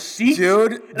on the seat.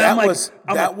 Dude, that was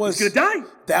he's gonna die.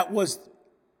 That was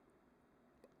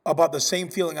about the same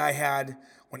feeling I had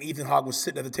when Ethan Hawke was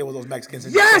sitting at the table with those Mexicans.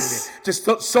 Yes! Just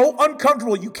so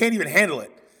uncomfortable you can't even handle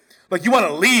it. Like you want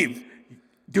to leave.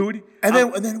 Dude. And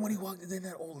then when he walked, then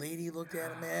that old lady looked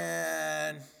at him,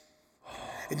 man.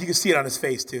 And you can see it on his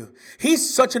face, too.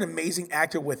 He's such an amazing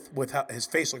actor with his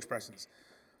facial expressions.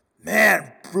 Man,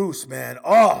 Bruce, man.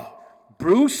 Oh.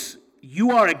 Bruce,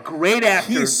 you are a great actor.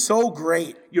 He's so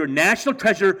great. You're a national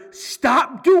treasure.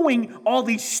 Stop doing all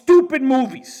these stupid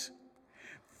movies.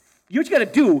 You know what you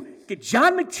got to do? Get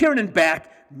John McTiernan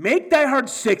back, make Die Hard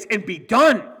 6, and be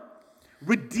done.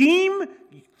 Redeem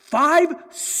 5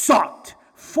 sucked.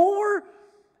 4...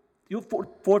 You know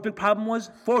what 4's big problem was?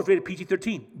 4 was rated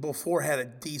PG-13. But 4 had a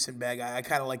decent bad guy. I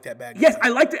kind of like that bad guy. Yes, I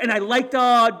liked it, and I liked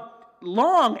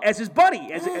Long as his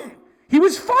buddy. He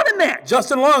was fun in that.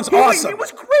 Justin Long's awesome. He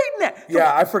was great in that.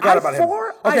 Yeah, I forgot about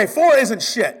him. 4 isn't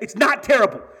shit. It's not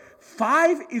terrible.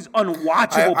 5 is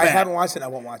unwatchable. I haven't watched it. I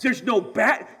won't watch it. There's no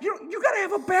bad. You got to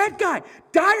have a bad guy.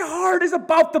 Die Hard is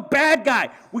about the bad guy,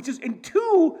 which is in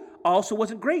 2 also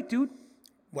wasn't great, dude.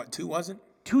 What, 2 wasn't?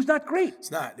 2's not great. It's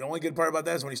not. The only good part about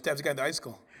that is when he stabs the guy in the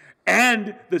icicle.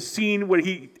 And the scene where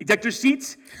he ejector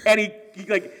seats and he's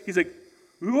like,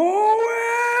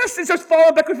 oh yes, and starts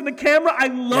falling backwards from the camera. I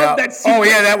love that scene. Oh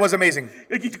yeah, that was amazing.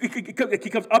 He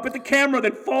comes up at the camera,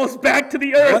 then falls back to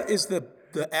the earth. What is the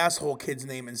asshole kid's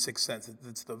name in Sixth Sense?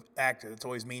 That's the actor that's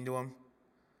always mean to him.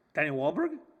 Daniel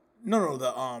Wahlberg? No,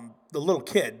 the little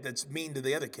kid that's mean to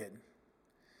the other kid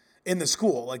in the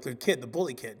school, like the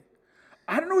bully kid.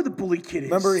 I don't know who the bully kid is.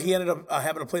 Remember, he ended up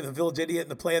having to play the village idiot in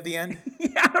the play at the end?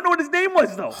 Yeah, I don't know what his name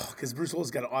was, though. Because Bruce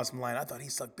Willis got an awesome line. I thought he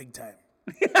sucked big time.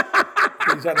 He's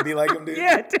trying to be like him, dude.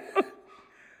 Yeah, dude.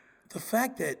 The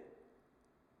fact that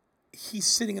he's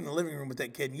sitting in the living room with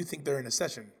that kid and you think they're in a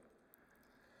session.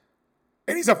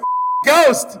 And he's a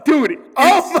ghost. Dude.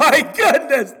 Oh, my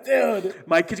goodness, dude.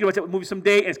 My kid's going to watch that movie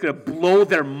someday, and it's going to blow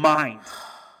their mind.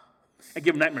 I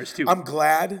give them nightmares, too. I'm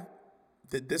glad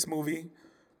that this movie...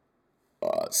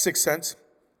 Sixth Sense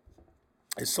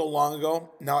is so long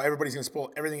ago. Now everybody's going to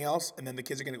spoil everything else, and then the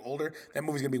kids are getting older. That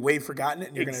movie's going to be way forgotten,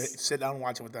 and you're going to sit down and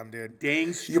watch it with them, dude.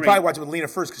 Dang straight. You'll probably watch it with Lena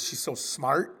first because she's so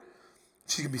smart.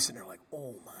 She's going to be sitting there like,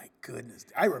 oh, my goodness.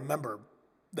 I remember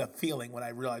the feeling when I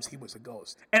realized he was a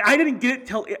ghost. And I didn't get it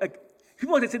till...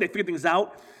 people like to say they figured things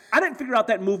out. I didn't figure out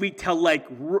that movie till, like...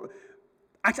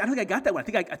 Actually, I don't think I got that one.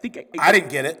 I didn't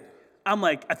get it. I'm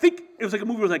like... I think it was like a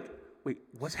movie where it was like... Wait,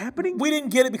 what's happening? We didn't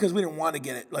get it because we didn't want to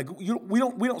get it. Like we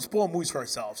don't spoil movies for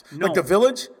ourselves. No. Like The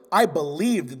Village, I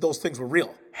believed that those things were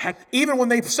real. Heck, even when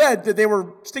they said that they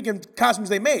were sticking costumes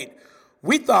they made,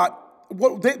 we thought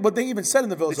what they even said in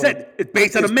The Village. They said it's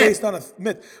based on a myth. Based on a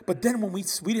myth. But then when we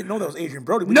didn't know that was Adrian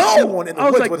Brody. We no, saw one in the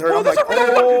woods with her. Oh, that's a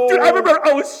really one. Dude, I remember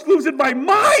I was losing my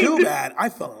mind. Too bad. I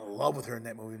fell in love with her in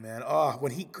that movie, man. Oh,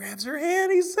 when he grabs her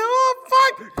hand, he's so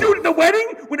fuck. Dude, at the wedding,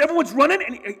 when everyone's running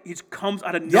and he just comes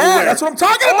out of nowhere. Yeah, that's what I'm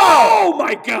talking about. Oh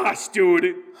my gosh,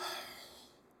 dude.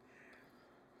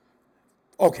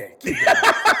 Okay.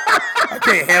 I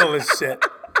can't handle this shit.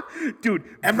 Dude,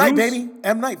 M. Night, baby.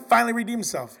 M. Night finally redeemed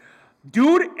himself.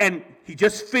 Dude, and he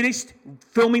just finished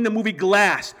filming the movie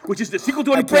Glass, which is the sequel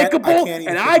to Unbreakable,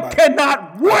 and I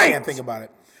cannot wait. I can't think about it.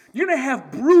 You're going to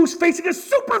have Bruce facing a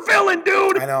supervillain,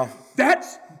 dude. I know.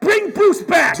 Bring Bruce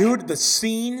back. Dude, the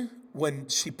scene when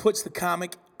she puts the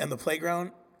comic in the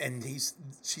playground and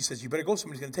she says, you better go,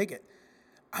 somebody's going to take it.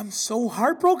 I'm so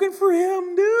heartbroken for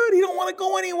him, dude. He don't want to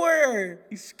go anywhere.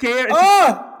 He's scared.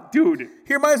 Dude.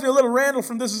 He reminds me of little Randall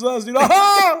from This Is Us, dude.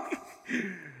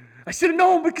 I should have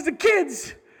known because the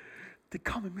kids... They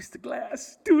call me Mr.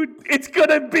 Glass. Dude, it's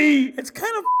gonna be... It's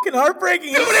kind of fucking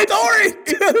heartbreaking. Dude,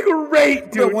 it's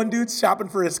great, dude. The one dude's shopping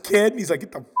for his kid, and he's like,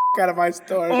 get the out of my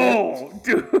store. Oh,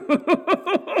 dude.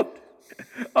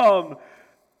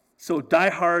 So Die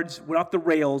Hard's went off the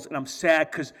rails, and I'm sad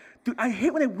because, dude, I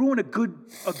hate when they ruin a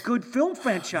good film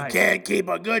franchise. Can't keep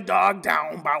a good dog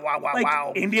down. Bow, wow, wow, Like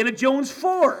wow. Indiana Jones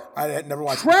 4. I had never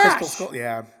watched Trash. Crystal Skull.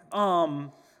 Yeah.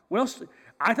 What else?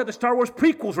 I thought the Star Wars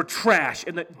prequels were trash,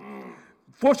 and the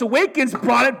Force Awakens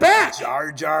brought it back.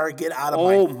 Jar Jar, get out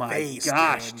of my face. Oh my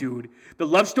gosh, man. dude. The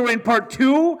love story in part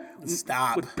 2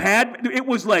 Stop. with Padme, it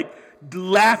was like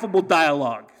laughable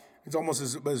dialogue. It's almost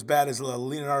as bad as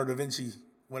Leonardo da Vinci,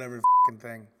 whatever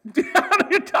thing. What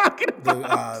are you talking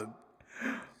about?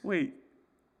 Wait.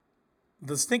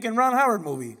 The stinking Ron Howard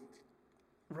movie.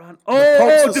 Da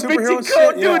Vinci superhero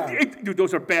Code, shit, yeah. dude,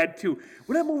 those are bad too.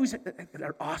 What are movies that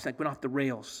are awesome that went off the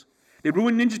rails? They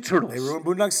ruined Ninja Turtles. They ruined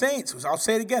Boondock Saints. I'll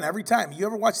say it again every time. You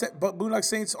ever watch that Boondock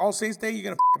Saints All Saints Day?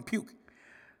 You're gonna puke.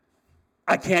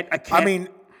 I can't. I mean,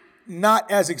 not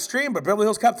as extreme, but Beverly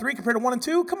Hills Cop 3 compared to 1 and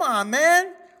 2. Come on,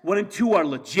 man. 1 and 2 are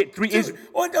legit. 3 is and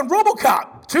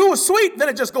RoboCop 2 was sweet. Then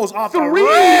it just goes off the 3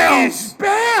 rails. is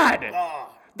bad.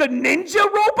 The ninja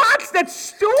robots? That's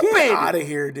stupid. Get out of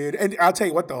here, dude. And I'll tell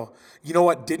you what, though. You know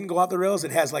what didn't go off the rails?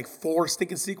 It has like 4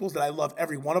 stinking sequels that I love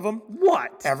every one of them.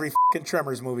 What? Every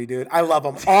Tremors movie, dude. I love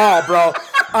them all, bro.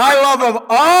 I love them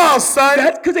all, son.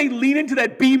 That's because they lean into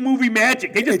that B-movie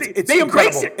magic. They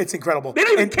embrace it. It's incredible. They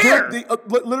don't even care.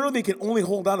 Literally, they can only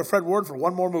hold on to Fred Ward for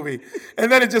one more movie. And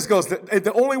then it just goes.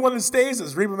 The only one that stays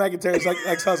is Reba McEntire's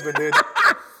ex-husband, dude.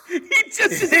 He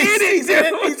just is in it,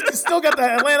 dude. He's still got the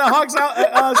Atlanta Hawks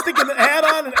out, sticking the hat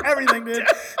on and everything, dude.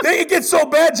 It gets so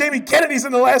bad, Jamie Kennedy's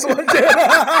in the last one, dude.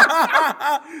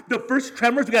 The first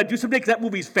Tremors, we got to do someday because that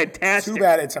movie's fantastic. Too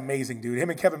bad it's amazing, dude. Him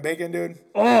and Kevin Bacon, dude.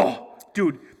 Oh,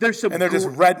 dude. There's some. And they're just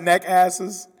redneck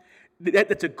asses.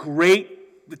 That's a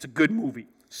good movie.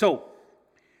 So,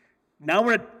 now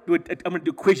I'm gonna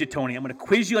do quiz you, Tony. I'm gonna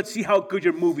quiz you. Let's see how good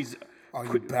your movies are.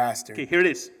 Oh, you bastard. Okay, here it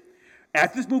is.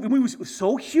 After this movie was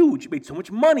so huge, it made so much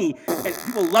money, and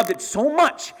people loved it so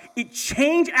much, it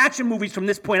changed action movies from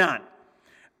this point on.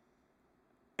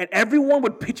 And everyone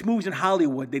would pitch movies in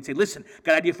Hollywood. They'd say, listen,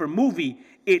 got an idea for a movie.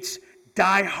 It's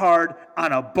Die Hard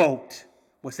on a boat.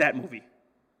 What's that movie?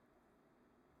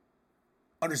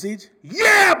 Under Siege?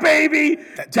 Yeah, baby!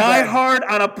 Die Hard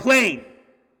on a plane.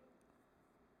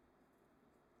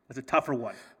 That's a tougher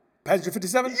one. Passenger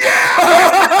 57? Yeah!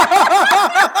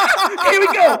 Here we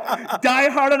go. Die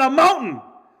Hard on a mountain.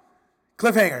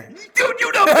 Cliffhanger. Dude,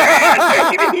 you know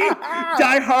that, baby.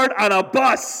 Die Hard on a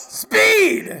bus.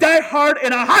 Speed. Die Hard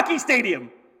in a hockey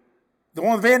stadium. The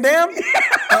one with Van Damme?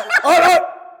 Yeah.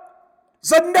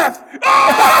 Sudden death.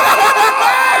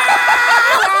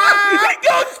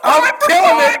 I'm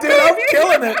killing it, dude. I'm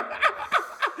killing it.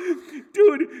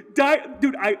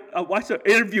 Dude, I watched an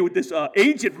interview with this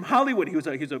agent from Hollywood. He was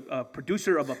a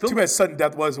producer of a film. Too bad sudden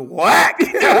death was whack.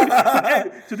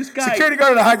 So this guy, security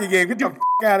guard at a hockey game, get the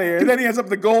out of here. And then he ends up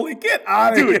the goalie. Get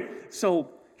out of here.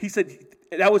 So he said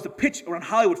that was the pitch around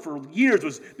Hollywood for years.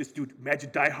 Was this dude?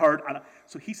 Imagine Die Hard on a.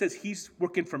 So he says he's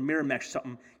working for Miramax or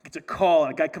something. Gets a call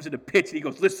and a guy comes in to pitch and he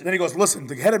goes, "Listen." Then he goes, "Listen,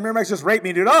 the head of Miramax just raped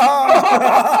me, dude." Oh,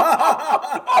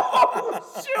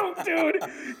 shoot, dude.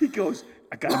 He goes,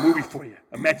 I got a movie for you.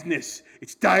 Imagine this.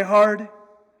 It's Die Hard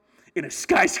in a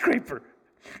skyscraper.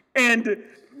 And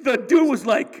the dude was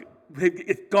like,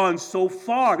 it's gone so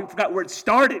far. He forgot where it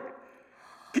started.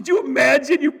 Could you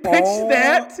imagine you pitched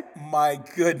that? My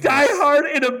goodness. Die Hard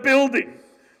in a building.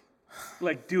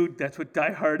 Like, dude, that's what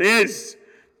Die Hard is.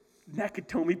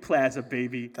 Nakatomi Plaza,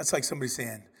 baby. That's like somebody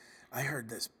saying, I heard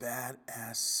this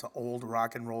badass old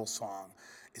rock and roll song.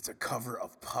 It's a cover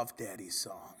of Puff Daddy's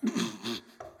song.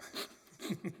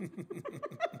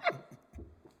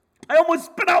 I almost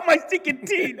spit out my stinking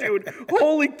tea, dude.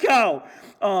 Holy cow.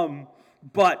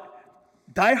 But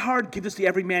Die Hard gives us the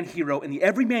everyman hero, and the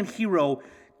everyman hero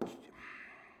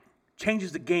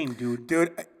changes the game, dude.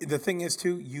 Dude, the thing is,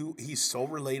 too, he's so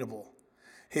relatable.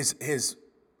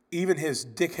 Even his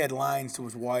dickhead lines to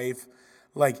his wife,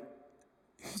 like,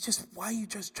 why are you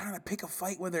just trying to pick a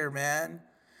fight with her, man?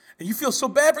 And you feel so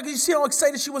bad because you see how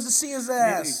excited she was to see his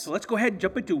ass. So let's go ahead and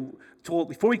jump into,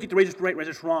 before we get to Razor's Right,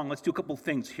 Razor's Wrong, let's do a couple of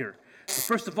things here. So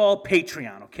first of all,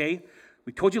 Patreon, okay?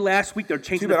 We told you last week they're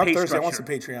changing the pay structure. I want some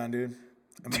Patreon, dude.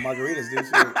 And my margaritas, dude.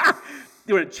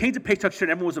 They were going to change the pay structure,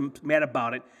 and everyone was mad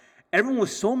about it. Everyone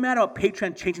was so mad about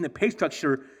Patreon changing the pay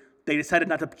structure, they decided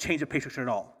not to change the pay structure at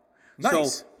all.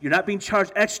 Nice. So you're not being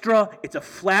charged extra. It's a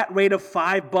flat rate of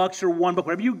 $5 or $1,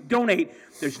 whatever you donate.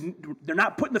 They're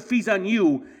not putting the fees on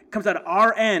you. It comes out of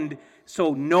our end,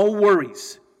 so no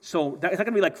worries. So it's not going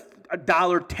to be like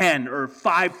 $1.10 or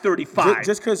 $5.35.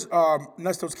 Just because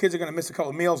those kids are going to miss a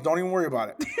couple of meals, don't even worry about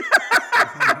it.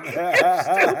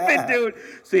 Stupid, dude.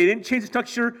 So they didn't change the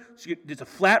structure. So there's a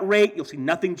flat rate. You'll see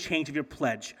nothing change of your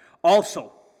pledge.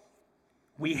 Also,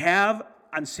 we have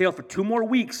on sale for 2 more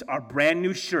weeks our brand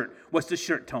new shirt. What's the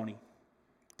shirt, Tony?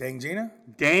 Dang Gina?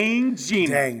 Dang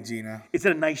Gina. Dang Gina. It's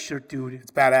a nice shirt, dude. It's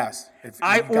badass.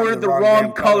 I ordered the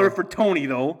wrong color for Tony,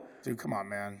 though. Dude, come on,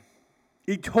 man.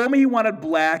 He told me he wanted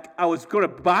black. I was going to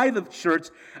buy the shirts.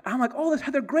 I'm like, oh, this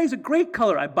Heather Gray is a great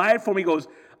color. I buy it for him. He goes,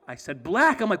 I said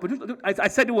black. I'm like, but I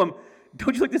said to him,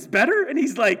 don't you like this better? And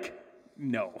he's like,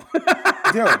 no.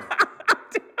 Dude.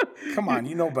 Come on,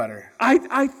 you know better.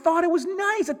 I thought it was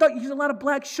nice. I thought you use a lot of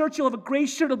black shirts. You'll have a gray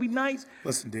shirt. It'll be nice.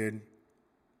 Listen, dude.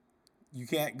 You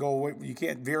can't go away. You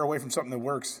can't veer away from something that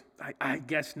works. I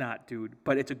guess not, dude.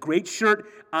 But it's a great shirt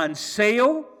on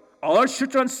sale. All our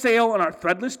shirts are on sale on our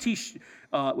Threadless t-shirt,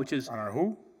 which is On our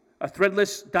who?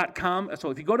 Threadless.com. So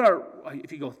if you go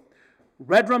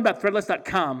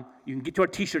redrum.threadless.com, you can get to our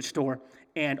t-shirt store,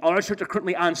 and all our shirts are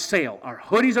currently on sale. Our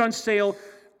hoodies are on sale.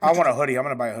 I want a hoodie. I'm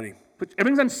going to buy a hoodie. But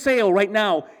everything's on sale right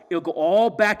now. It'll go all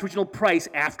back to original price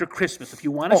after Christmas. If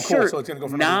you want a shirt, So it's gonna go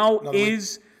for now another week.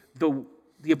 is the...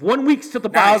 You have 1 week till the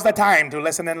buy. Now's the time to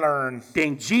listen and learn.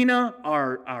 Dang Gina,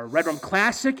 our Red Rum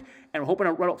Classic, and we're hoping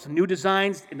to run up some new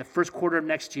designs in the first quarter of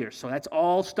next year. So that's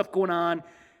all stuff going on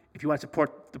if you want to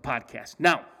support the podcast.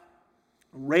 Now,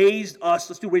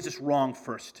 let's do Raise Us Wrong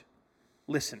first.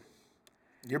 Listen.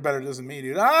 You're better at this than me,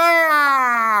 dude.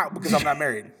 Ah! Because I'm not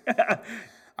married.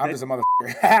 I'm just a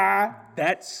motherfucker.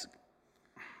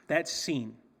 that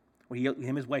scene where him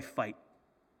and his wife fight.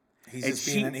 He's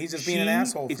just being an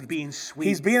asshole. He's being sweet.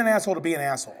 He's being an asshole to be an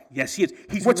asshole. Yes, he is.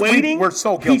 He's Which waiting. we're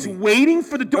so guilty. He's waiting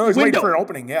for the window. He's waiting for an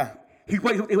opening, yeah. He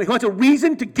wants a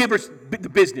reason to give her the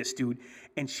business, dude.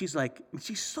 And she's like,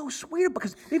 she's so sweet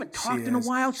because they haven't talked in a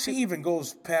while. She even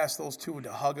goes past those two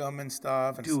to hug him and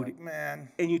stuff. And dude, it's like, man.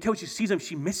 And you tell when she sees him,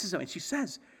 she misses him. And she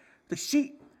says,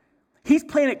 he's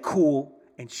playing it cool,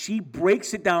 and she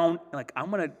breaks it down. Like,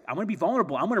 I'm gonna be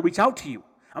vulnerable. I'm gonna reach out to you.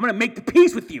 I'm going to make the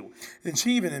peace with you. And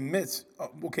she even admits,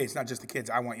 okay, it's not just the kids.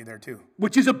 I want you there too.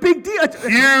 Which is a big deal.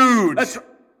 Huge.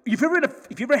 If you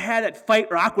ever had that fight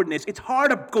or awkwardness, it's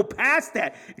hard to go past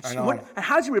that. I know.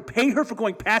 How does he repay her for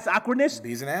going past awkwardness?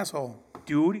 He's an asshole.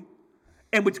 Dude.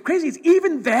 And what's crazy is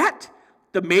even that,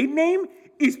 the maiden name,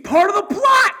 is part of the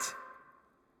plot.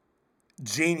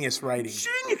 Genius writing. Genius,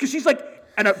 because she's like,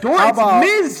 and it's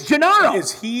Ms. Gennaro.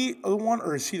 Is he the one,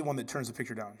 or is she the one that turns the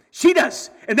picture down? She does.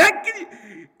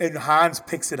 And Hans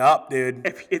picks it up, dude.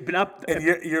 It's been up. And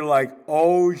you're like,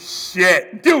 oh,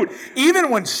 shit. Dude. Even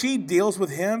when she deals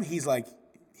with him, he's like,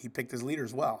 he picked his leader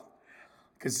as well.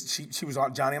 Because she was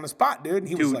on Johnny on the spot, dude. And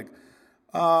he was like,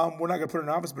 we're not going to put her in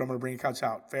office, but I'm going to bring a couch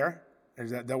out. Fair? Does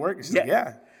that work? She's like,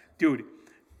 yeah. Dude.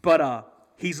 But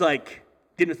he's like,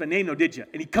 didn't miss my name, no, did you?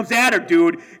 And he comes at her,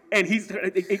 dude. And he's...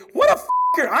 What a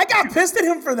f***er. I got pissed at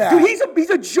him for that. Dude, he's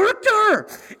a jerk to her.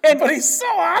 But he's so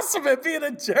awesome at being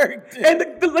a jerk, dude.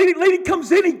 And the lady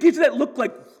comes in and gives her that look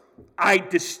like, I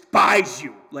despise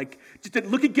you. Like, just that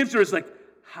look he gives her is like,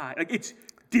 hi. Like, it's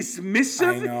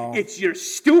dismissive. I know. It's you're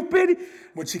stupid.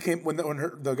 When she came, when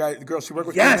the girl she worked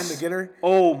with came in to get her.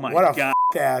 Oh, my God. What a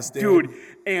f***ass, dude.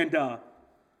 And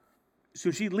so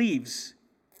she leaves.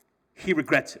 He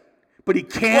regrets it. But he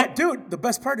can't. Well, dude, the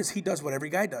best part is he does what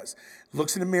every guy does.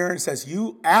 Looks in the mirror and says,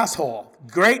 you asshole.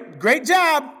 Great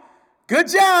job. Good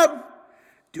job.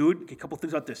 Dude, a couple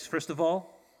things about this. First of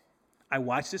all, I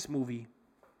watched this movie.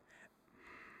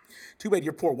 Too bad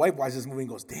your poor wife watches this movie and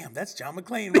goes, damn, that's John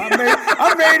McClane.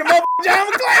 I'm married to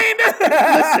John McClane.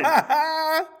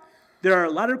 Listen, there are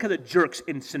a lot of kind of jerks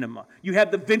in cinema. You have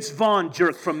the Vince Vaughn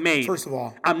jerk from Maid. First of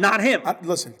all. I'm not him.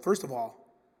 Listen, first of all,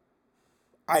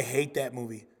 I hate that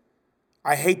movie.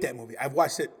 I've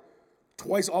watched it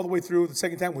twice all the way through. The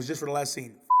second time was just for the last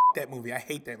scene. That movie. I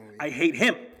hate that movie. I hate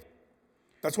him.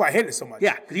 That's why I hate it so much.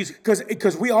 Yeah,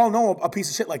 because we all know a piece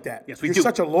of shit like that. Yes, we You're do.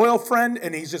 such a loyal friend,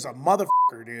 and he's just a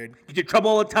motherfucker, dude. Get in trouble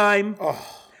all the time.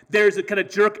 Oh. There's a kind of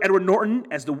jerk Edward Norton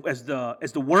as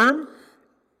the worm.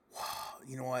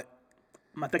 You know what?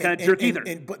 I'm not that kind of jerk either.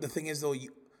 But the thing is, though,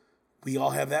 we all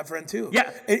have that friend too.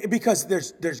 Yeah. Because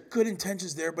there's good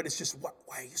intentions there, but it's just why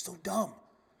are you so dumb?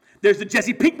 There's the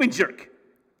Jesse Pinkman jerk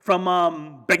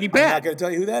from Breaking Bad. I'm not going to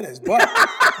tell you who that is, but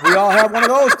we all have one of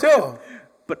those too.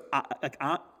 But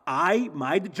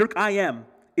the jerk I am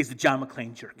is the John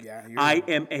McClane jerk. Yeah, I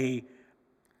am a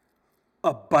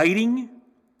biting.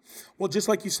 Well, just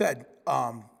like you said,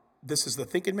 this is the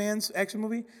thinking man's action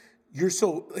movie. You're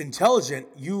so intelligent,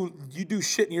 you do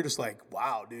shit, and you're just like,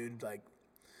 wow, dude, like,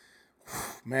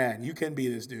 man, you can be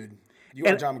this dude. You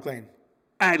are John McClane.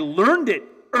 I learned it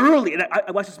early, and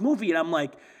I watched this movie, and I'm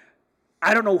like,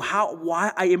 I don't know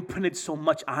why I imprinted so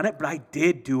much on it, but I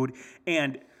did, dude.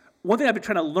 And one thing I've been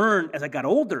trying to learn as I got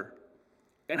older,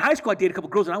 in high school I dated a couple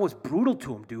girls and I was brutal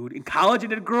to them, dude. In college I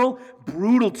did a girl,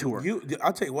 brutal to her.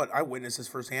 I'll tell you what, I witnessed this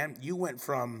firsthand. You went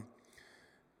from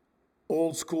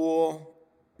old school,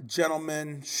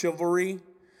 gentleman, chivalry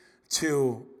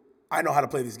to I know how to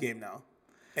play this game now.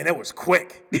 And it was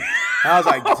quick. I was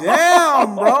like,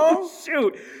 damn, bro. Oh,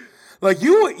 shoot. Like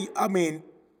I mean,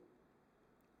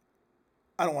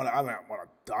 I don't want to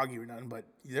dog you or nothing, but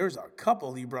there's a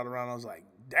couple you brought around. I was like,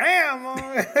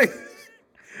 damn.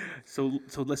 So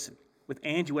listen, with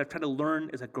Angie, what I've tried to learn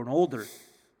as I've grown older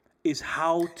is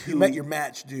how to. You met your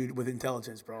match, dude, with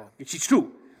intelligence, bro. She's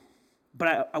true.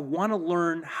 But I want to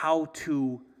learn how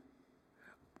to.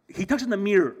 He talks in the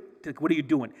mirror. Like, what are you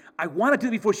doing? I want to do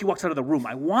it before she walks out of the room.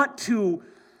 I want to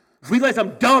realize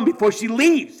I'm dumb before she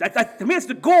leaves. To me, that's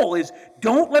the goal, is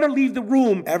don't let her leave the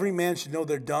room. Every man should know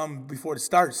they're dumb before it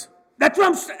starts. That's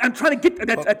what I'm trying to get.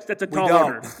 That's a tall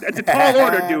order. That's a tall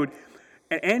order, dude.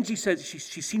 And Angie says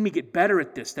she's seen me get better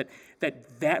at this,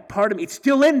 that part of me, it's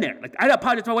still in there. Like, I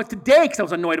apologized to my wife today because I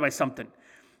was annoyed by something.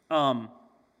 But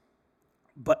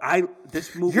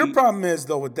this movie. Your problem is,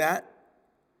 though, with that,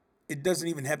 it doesn't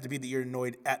even have to be that you're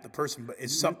annoyed at the person, but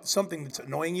it's something that's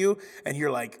annoying you, and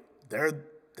you're like, they're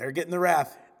getting the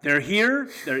wrath. They're here.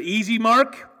 They're easy,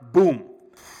 Mark. Boom.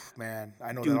 Man,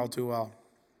 I know that all too well.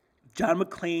 John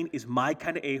McClane is my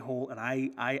kind of a-hole, and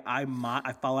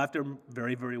I follow after him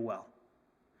very, very well.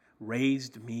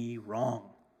 Raised me wrong.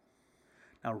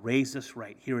 Now raise us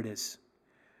right. Here it is.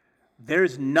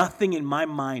 There's nothing in my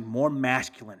mind more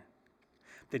masculine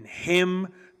than him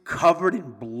covered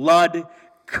in blood,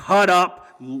 cut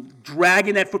up,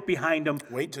 dragging that foot behind him.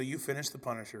 Wait till you finish The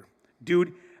Punisher.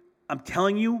 Dude, I'm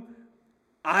telling you,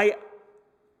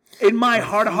 in my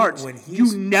heart of hearts,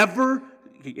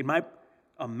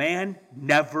 a man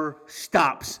never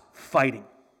stops fighting.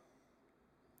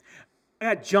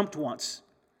 I got jumped once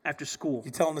after school.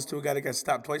 You're telling this to a guy that got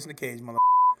stopped twice in the cage, mother.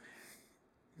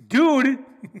 Dude,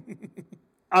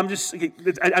 I've never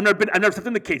stepped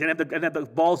in the cage. I don't have the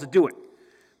balls to do it.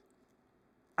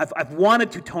 I've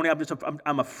wanted to, Tony.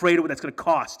 I'm afraid of what that's going to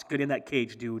cost to get in that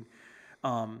cage, dude.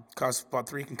 Cost about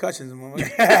 3 concussions.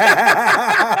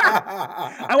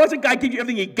 I wasn't going to give you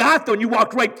everything you got, though, and you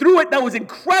walked right through it. That was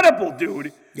incredible,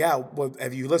 dude. Yeah, well,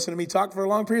 have you listened to me talk for a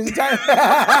long period of time?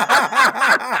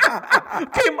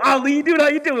 Okay, Ali, dude, how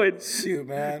you doing? Shoot,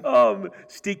 man.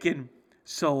 Steakin'.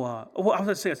 So, I was going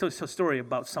to say a story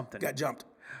about something. Got jumped.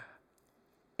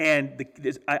 And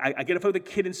I get a fight with a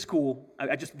kid in school.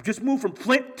 I just moved from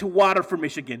Flint to Waterford,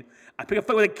 Michigan. I pick a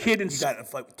fight with a kid You got in a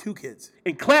fight with 2 kids.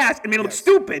 In class and made them look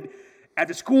stupid.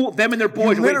 After school, them and their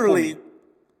boys You were waiting for literally me.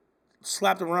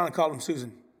 slapped them around and called them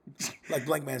Susan. Like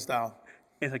Blank Man style.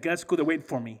 And I got to school, they're waiting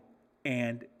for me.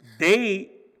 And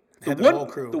the whole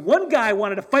crew. one guy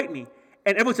wanted to fight me.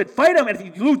 And everyone said, fight him, and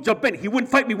if you lose, jump in. He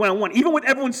wouldn't fight me one-on-one. Even with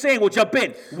everyone saying, well, jump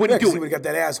in. Wouldn't do it. He would have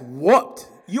got that ass whooped.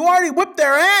 You already whipped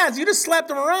their ass. You just slapped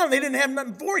them around. They didn't have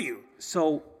nothing for you.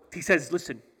 So he says,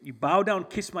 listen, you bow down,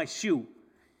 kiss my shoe,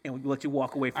 and we'll let you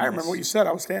walk away from this. I remember what you said.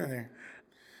 I was standing there.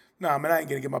 Nah, man, I ain't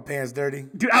going to get my pants dirty.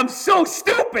 Dude, I'm so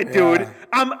stupid, dude.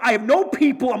 I have no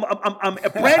people. I'm a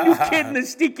brand new kid in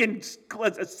this stinking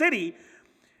city,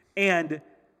 and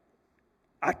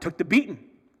I took the beating.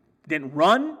 Didn't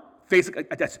run.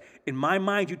 That's in my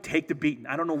mind. You take the beating.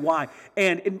 I don't know why.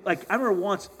 And I remember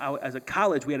once as a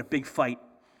college, we had a big fight,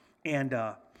 and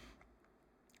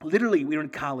literally we were in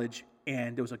college,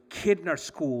 and there was a kid in our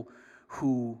school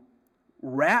who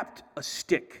wrapped a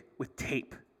stick with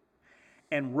tape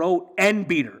and wrote "N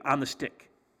beater" on the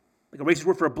stick, like a racist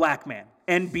word for a black man.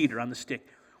 N beater on the stick.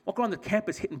 Walk around the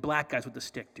campus hitting black guys with the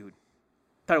stick, dude.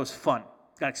 Thought it was fun.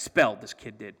 Got expelled. This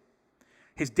kid did.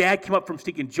 His dad came up from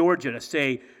stinking Georgia to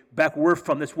say, back where we're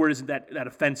from, this word isn't that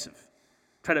offensive.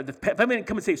 The family didn't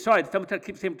come and say sorry. The family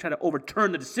tried to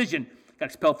overturn the decision. Got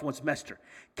expelled for 1 semester.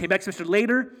 Came back semester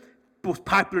later, most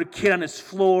popular kid on his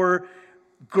floor.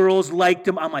 Girls liked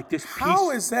him. I'm like, this piece.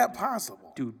 How is that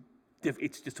possible? Dude,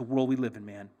 it's just a world we live in,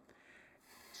 man.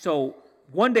 So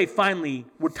one day, finally,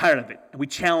 we're tired of it. And we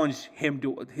challenged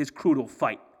his crew to a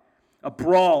fight. A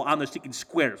brawl on the stinking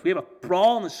squares. We have a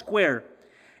brawl on the square.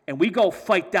 And we go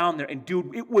fight down there, and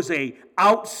dude, it was a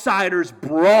outsider's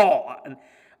brawl. And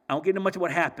I don't get into much of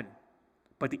what happened,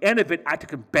 but at the end of it, I took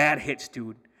some bad hits,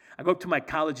 dude. I go up to my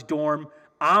college dorm.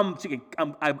 I'm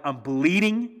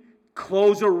bleeding.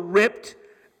 Clothes are ripped.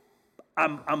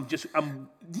 I'm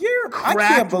I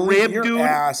can't believe your dude.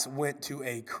 ass went to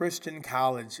a Christian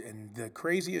college, and the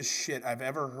craziest shit I've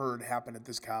ever heard happen at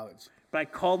this college. But I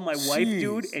called my wife,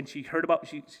 dude, and she heard about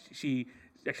she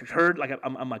actually heard like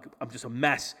I'm just a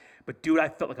mess. But dude, I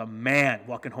felt like a man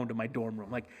walking home to my dorm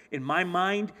room. Like in my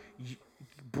mind,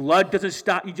 blood doesn't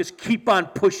stop. You just keep on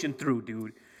pushing through,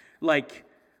 dude. Like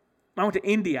I went to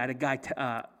India. I had a guy,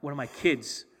 one of my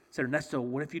kids, said, Ernesto,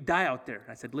 what if you die out there?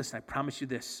 I said, listen, I promise you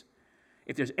this.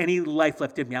 If there's any life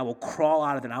left in me, I will crawl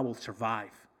out of it and I will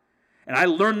survive. And I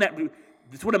learned that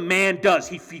that's what a man does.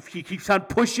 He keeps on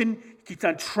pushing. He keeps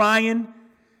on trying.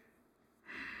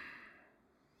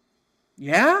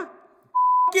 Yeah?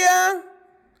 Yeah.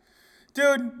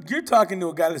 Dude, you're talking to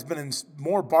a guy that's been in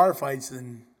more bar fights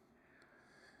than...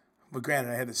 But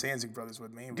granted, I had the Sanzig brothers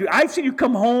with me. Dude, I've seen you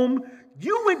come home.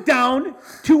 You went down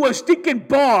to a stinking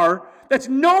bar that's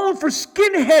known for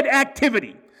skinhead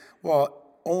activity. Well,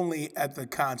 only at the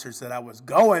concerts that I was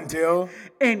going to.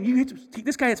 And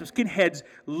this guy had some skinheads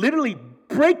literally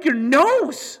break your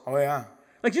nose. Oh, yeah.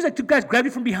 Like, just like two guys grabbed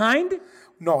you from behind?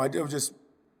 No, I just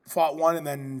fought one and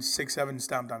then 6, 7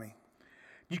 stomped on me.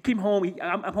 You came home.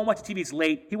 I'm home watching TV. It's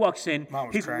late. He walks in.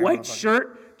 His crying, white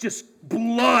shirt, just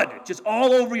blood, just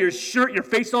all over your shirt. Your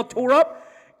face all tore up.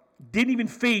 Didn't even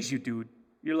faze you, dude.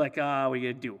 You're like, what are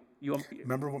you gonna do?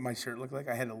 Remember what my shirt looked like?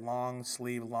 I had a long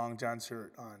sleeve, long john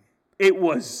shirt on. It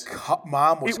was.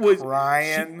 Mom was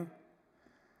crying.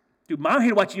 Dude, Mom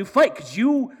hated watching you fight because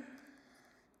you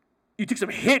took some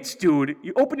hits, dude.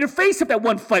 You opened your face up that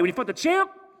one fight when you fought the champ.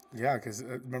 Yeah, because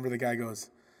remember the guy goes,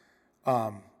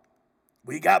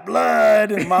 we got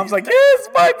blood. And Mom's like, yes,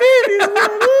 my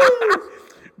baby.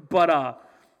 But,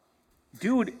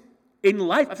 dude, in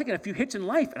life, I've taken a few hits in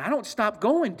life, and I don't stop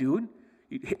going, dude.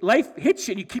 Life hits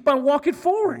you, and you keep on walking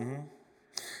forward.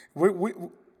 Mm-hmm.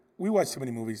 We watch too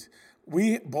many movies.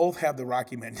 We both have the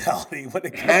Rocky mentality when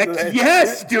it comes Heck to that.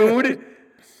 yes, dude.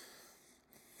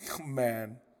 Oh,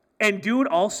 man. And, dude,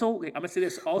 also, I'm going to say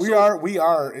this. Also, we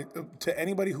are, to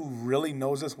anybody who really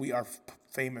knows us, we are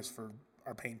famous for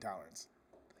our pain tolerance.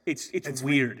 It's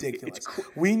weird. Ridiculous.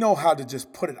 We know how to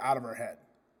just put it out of our head.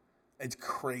 It's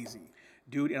crazy.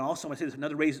 Dude, and also, I'm going to say this.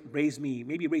 Another raised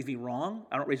me wrong.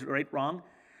 I don't raise it right wrong.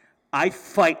 I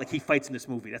fight like he fights in this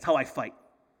movie. That's how I fight.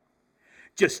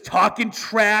 Just talking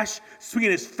trash,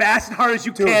 swinging as fast and hard as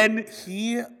you can.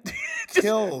 He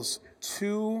kills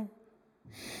 2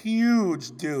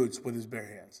 huge dudes with his bare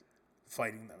hands,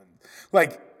 fighting them.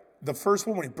 Like, the first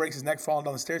one when he breaks his neck falling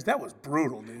down the stairs, that was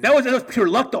brutal, dude. That was pure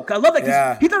luck, though. I love that.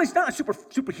 Yeah. He's not a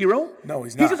superhero. No,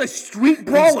 he's not. He's just a street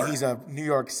brawler. He's a New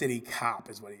York City cop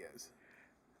is what he is.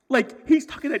 Like, he's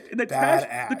talking that the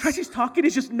Badass. The trash he's talking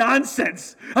is just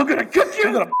nonsense. I'm going to cook you.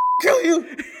 I'm going to kill you.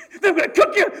 Then I'm going to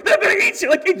cook you. Then I'm going to eat you.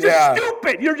 Like, it's just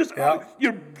stupid. You're just,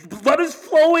 your blood is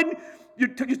flowing. You're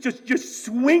just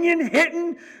swinging,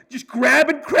 hitting, just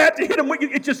grabbing crap to hit him.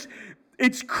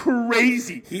 It's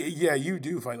crazy. You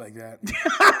do fight like that.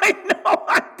 I know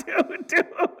I do, dude.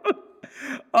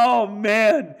 Oh,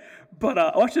 man. But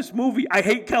I watched this movie. I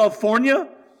Hate California.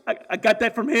 I got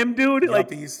that from him, dude.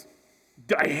 Yuppies.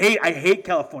 I hate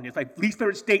California. It's my least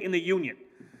favorite state in the union.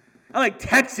 I like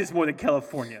Texas more than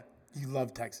California. You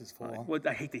love Texas, fool.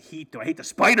 I hate the heat, though. I hate the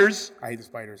spiders. I hate the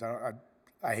spiders.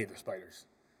 I hate the spiders.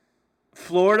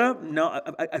 Florida, no.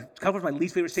 California's my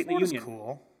least favorite state in the union.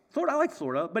 Cool. Florida, I like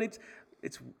Florida, but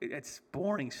it's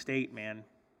boring state, man.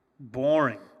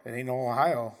 Boring. It ain't no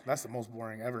Ohio. That's the most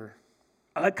boring ever.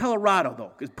 I like Colorado,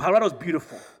 though, because Colorado's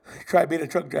beautiful. Try being a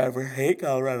truck driver. I hate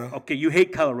Colorado. Okay, you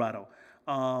hate Colorado.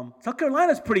 South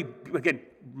Carolina's pretty, again,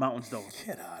 mountains, though.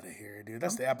 Get out of here, dude.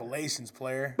 That's the Appalachians,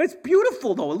 player. But it's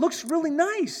beautiful, though. It looks really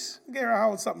nice. I don't care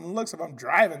how something looks if I'm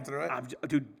driving through it.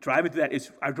 Dude, driving through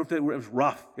that, I drove through it, it was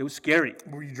rough. It was scary.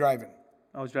 Where were you driving?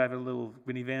 I was driving a little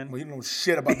minivan. Well, you don't know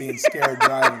shit about being scared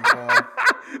driving, Paul.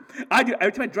 I do.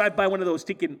 Every time I drive by one of those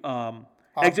stinking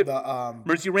exit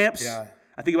emergency ramps,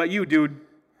 I think about you, dude.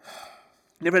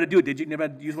 Never had to do it, did you? Never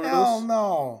had to use one of those? Hell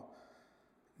no.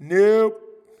 Nope.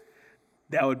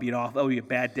 That would be a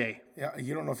bad day. Yeah,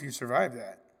 you don't know if you survived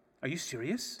that. Are you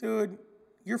serious? Dude,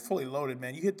 you're fully loaded,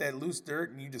 man. You hit that loose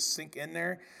dirt and you just sink in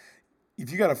there. If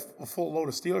you got a full load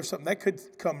of steel or something, that could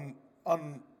come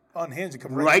unhinged and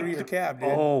come right through your cab, dude.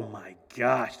 Oh, my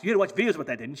gosh. You had to watch videos about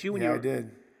that, didn't you? I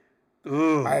did.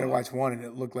 Ugh. I had to watch one, and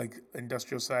it looked like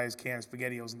industrial-sized can of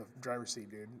SpaghettiOs in the driver's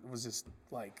seat, dude. It was just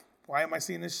like, why am I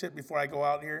seeing this shit before I go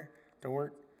out here to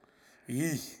work?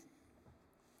 Eek.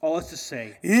 All that's to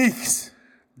say, Eeks.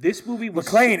 This movie was...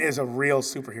 McClane is a real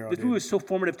superhero, This movie was so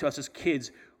formative to us as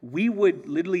kids. We would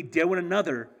literally dare one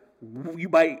another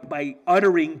by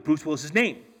uttering Bruce Willis's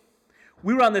name.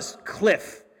 We were on this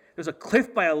cliff. There's a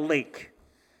cliff by a lake,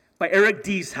 by Eric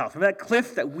D's house. Remember that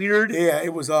cliff? That weird... Yeah,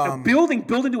 it was... a building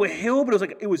built into a hill, but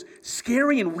it was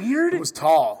scary and weird. It was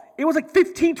tall. It was like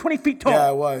 15, 20 feet tall. Yeah,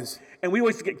 it was. And we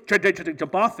always try to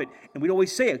jump off it, and we'd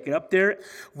always say it, get up there.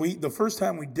 The first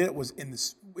time we did it was in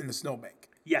the snowbank.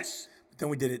 Yes. Then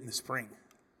we did it in the spring.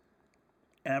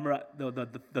 And I remember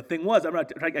the thing was, I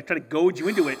tried to goad you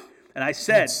into it, and I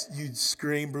said... You'd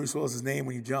scream Bruce Willis's name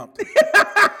when you jumped.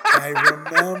 I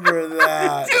remember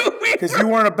that. Because you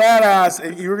weren't a badass,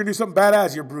 and you were going to do something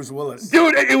badass, you're Bruce Willis.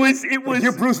 Dude, it was...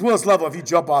 You're Bruce Willis level if you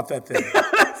jump off that thing.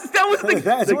 That was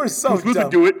the... We're so Bruce Willis dumb.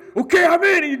 would do it. Okay, I'm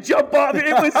in, and you jump off.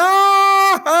 It was...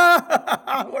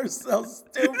 We're so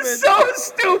stupid. So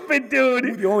stupid, dude.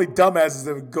 We're the only dumbasses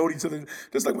that would go to each other.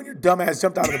 Just like when your dumbass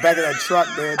jumped out of the back of that truck,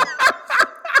 dude.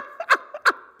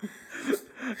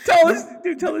 Tell us,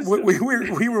 dude.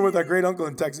 We were with our great uncle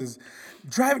in Texas,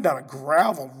 driving down a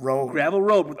gravel road. Gravel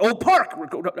road with Old Park. We're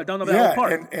down the Old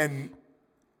Park. and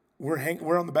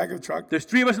we're on the back of the truck. There's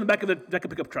 3 of us in the back of the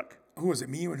pickup truck. Who was it?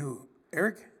 Me, you, and who?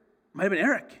 Eric? Might have been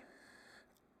Eric.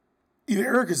 Either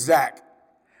Eric or Zach.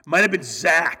 Might have been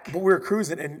Zach. But we were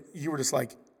cruising, and you were just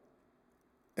like,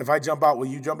 "If I jump out, will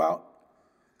you jump out?"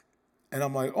 And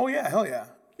I'm like, "Oh yeah, hell yeah!"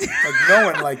 Like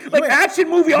knowing, like action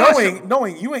movie, awesome.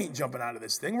 Knowing you ain't jumping out of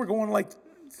this thing. We're going like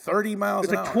 30 miles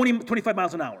an hour. It's like 25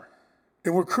 miles an hour.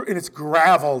 And and it's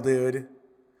gravel, dude.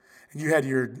 And you had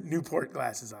your Newport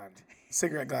glasses on,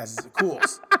 cigarette glasses,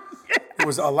 cools. Yes. It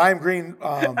was a lime green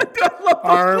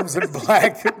arms and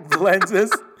black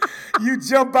lenses. You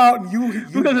jump out and you.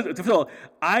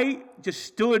 I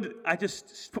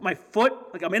just put my foot,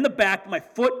 like I'm in the back, my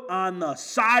foot on the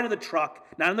side of the truck,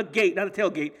 not on the gate, not the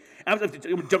tailgate. I was going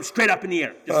to jump straight up in the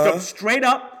air. Just jump straight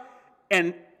up,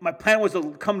 and my plan was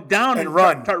to come down and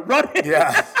run. Start running.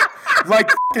 Yeah.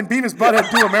 Like f***ing Beavis Butthead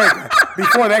Do America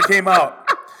before that came out.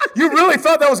 You really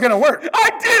thought that was going to work. I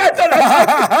did. I thought,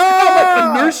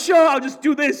 I'm like, inertia, I'll just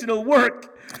do this, it'll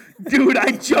work. Dude,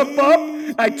 I jump up,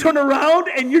 I turn around,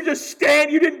 and you're just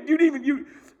standing.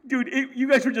 You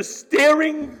guys were just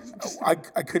staring. I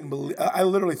couldn't believe. I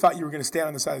literally thought you were going to stand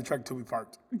on the side of the truck until we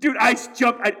parked. Dude, I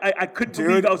jumped. I couldn't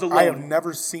believe I was alone. I have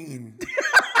never seen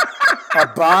a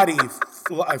body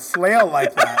flail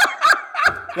like that.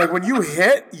 Like when you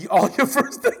hit, all your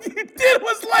first thing you did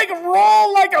was like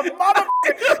roll like a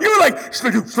motherfucker. You were like,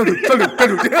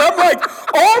 I'm like,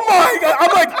 oh my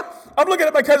God. I'm looking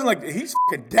at my cousin like, he's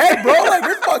fucking dead, bro. Like,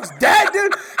 your fuck's dead,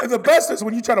 dude. And the best is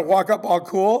when you try to walk up all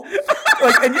cool,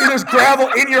 like, and there's gravel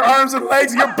in your arms and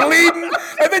legs, and you're bleeding,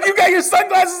 and then you got your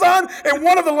sunglasses on, and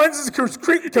one of the lenses is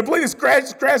completely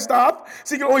scratched off,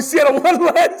 so you can only see out of one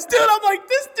lens. Dude, I'm like,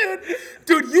 this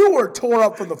dude, you were tore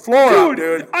up from the floor up,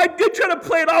 dude. I did try to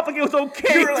play it off like it was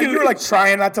okay, You were like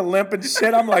trying not to limp and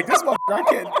shit. I'm like, this motherfucker, I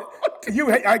can't.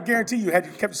 I guarantee you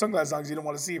kept your sunglasses on because you didn't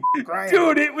want to see you crying.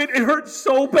 Dude, it hurt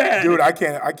so bad. Dude, I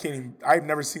can't even. I've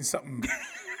never seen something.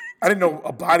 I didn't know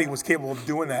a body was capable of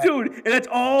doing that. Dude, and that's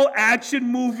all action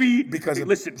movie. Because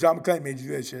listen, John McClane made you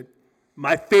do that shit.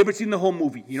 My favorite scene in the whole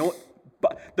movie. You know what?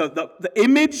 But the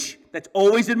image that's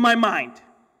always in my mind.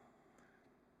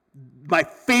 My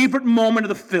favorite moment of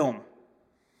the film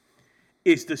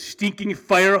is the stinking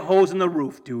fire hose on the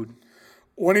roof, dude.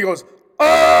 When he goes,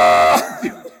 ah!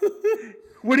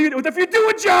 What are you doing,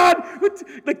 John?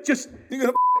 You're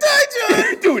gonna die,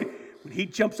 John. Dude, when he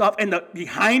jumps off and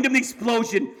behind him the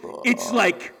explosion, it's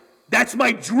like that's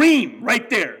my dream right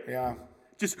there. Yeah.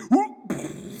 Just you're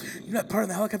not part of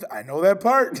the helicopter. I know that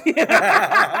part.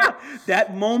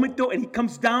 That moment though, and he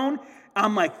comes down.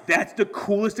 I'm like, that's the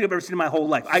coolest thing I've ever seen in my whole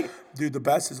life. Dude, the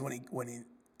best is when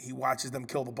he watches them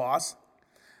kill the boss,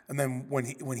 and then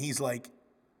when he's like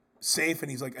safe and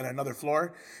he's like at another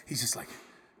floor, he's just like,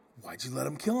 why'd you let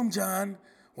him kill him, John?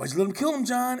 Why'd you let him kill him,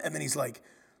 John? And then he's like,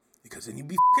 because then you'd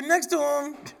be f***ing next to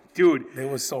him. Dude. It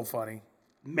was so funny.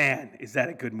 Man, is that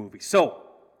a good movie. So,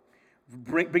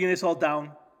 bringing this all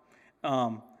down,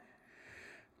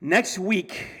 next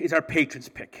week is our patrons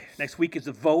pick. Next week is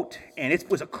the vote, and it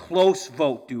was a close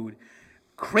vote, dude.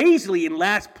 Crazily, in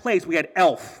last place, we had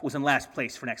Elf was in last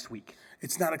place for next week.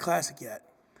 It's not a classic yet.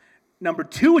 Number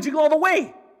 2 was Jingle All the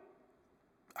Way.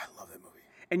 I love that movie.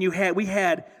 And we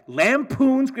had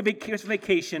Lampoon's Christmas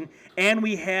Vacation, and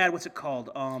we had, what's it called?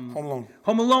 Home Alone.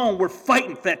 Home Alone. We're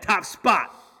fighting for that top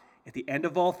spot. At the end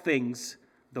of all things,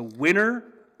 the winner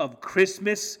of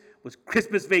Christmas was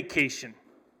Christmas Vacation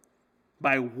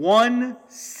by one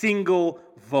single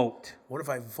vote. What if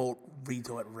I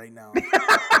veto it right now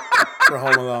for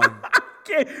Home Alone?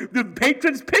 The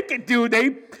patrons pick it, dude.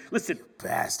 Listen.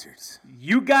 Bastards.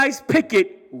 You guys pick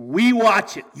it, we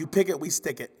watch it. You pick it, we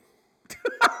stick it.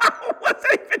 What's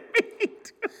that even mean?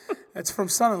 That's from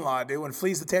Son-in-Law, dude. When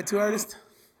Flea's the tattoo artist.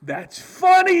 That's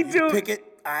funny, dude. You pick it,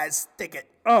 I stick it.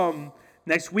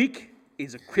 Next week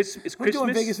is Christmas. We're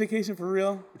doing Vegas Vacation for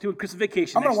real. We're doing Christmas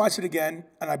Vacation. I'm going to watch it again,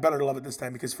 and I better love it this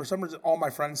time because for some reason, all my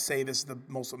friends say this is the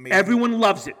most amazing. Everyone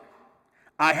loves it.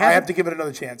 I have to give it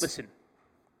another chance. Listen,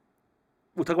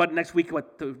 we'll talk about it next week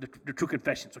about the true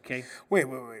confessions, okay? Wait.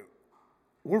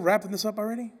 We're wrapping this up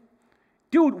already?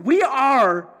 Dude, we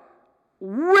are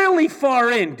really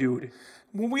far in, dude.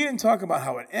 Well, we didn't talk about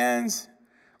how it ends.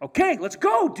 Okay, let's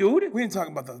go, dude. We didn't talk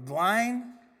about the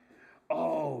line.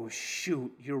 Oh,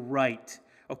 shoot, you're right.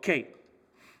 Okay.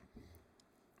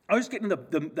 I was getting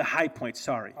the high points,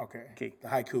 sorry. Okay. The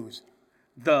haikus.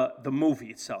 The movie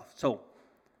itself. So,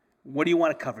 what do you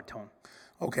want to cover, Tone?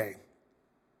 Okay.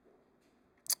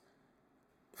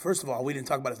 First of all, we didn't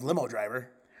talk about his limo driver.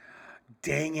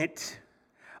 Dang it.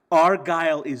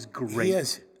 Argyle is great. He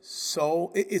is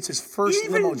it's his first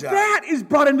limo job. That is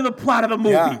brought into the plot of the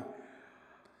movie. Yeah.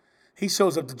 He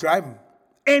shows up to drive him.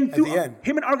 And at the end.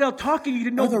 Him and Argyle talking, you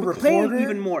didn't know the McClane reporter?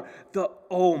 even more.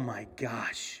 Oh my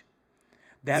gosh.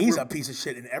 He's a piece of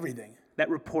shit in everything. That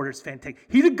reporter's fantastic.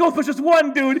 He's in Ghostbusters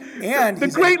 1, dude. And the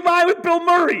great line with Bill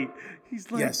Murray.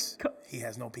 He's like, yes, he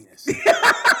has no penis. Dude,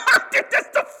 that's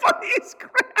the funniest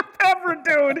crap ever,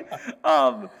 dude.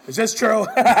 Is this true?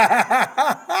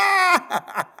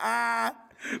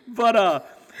 But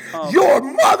your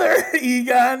mother,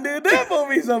 Egon, dude, that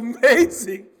movie's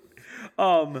amazing.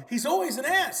 He's always an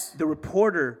ass. The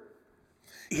reporter,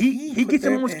 he gets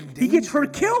her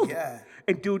killed. Yeah.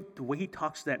 And dude, the way he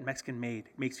talks to that Mexican maid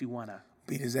makes me wanna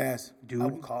beat his ass. Dude. I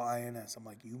would call INS. I'm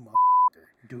like, you motherfucker.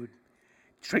 Dude,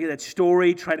 try to get that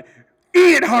story, try to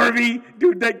eat it, Harvey.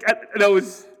 Dude, that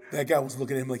was... That guy was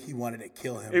looking at him like he wanted to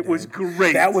kill him. It was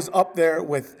great. That was up there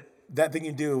with that thing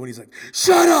you do when he's like,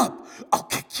 shut up! I'll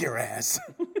kick your ass.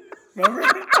 Remember?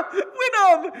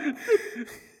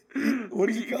 What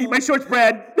do you call Eat my shorts,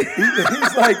 Brad.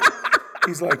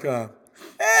 he's like,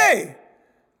 hey,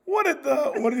 what did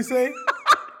he say?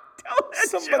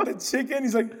 Something about the chicken.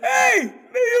 He's like, hey,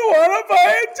 do you want to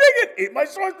buy a chicken? Eat my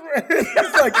shorts, Brad.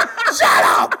 He's like, shut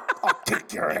up! I'll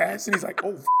kick your ass. And he's like,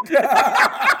 oh,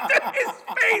 His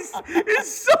face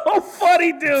is so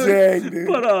funny, dude. Dang, dude.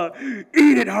 But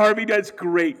eat it, Harvey. That's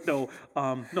great, though.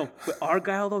 No, but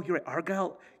Argyle, though, you're right.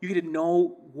 Argyle, you get to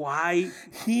know why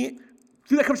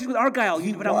through that conversation with Argyle,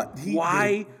 you find out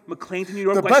why McClane's in New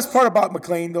York. The best part about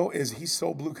McClane, though, is he's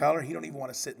so blue collar. He don't even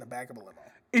want to sit in the back of a limo.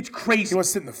 It's crazy. He wants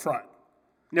to sit in the front.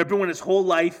 Never been one his whole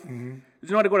life. Mm-hmm.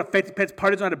 Doesn't know how to go to fancy pants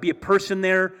parties. Doesn't know how to be a person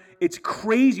there. It's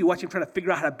crazy watching him trying to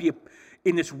figure out how to be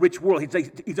in this rich world.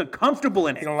 He's uncomfortable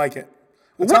in it. You don't like it.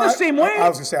 Well, we're the same way. I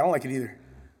was gonna say I don't like it either.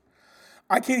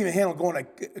 I can't even handle going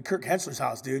to Kirk Hensler's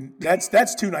house, dude.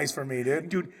 That's too nice for me, dude.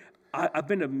 Dude, I've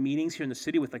been to meetings here in the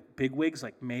city with like bigwigs,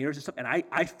 like mayors and stuff, and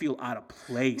I feel out of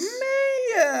place.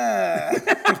 Mayor.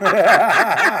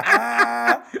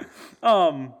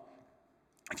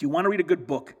 If you want to read a good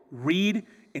book, read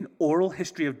An Oral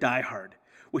History of Die Hard,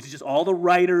 which is just all the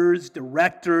writers,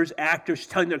 directors, actors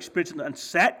telling their experience on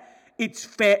set. It's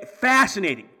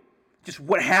fascinating, just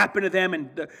what happened to them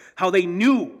and how they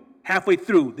knew halfway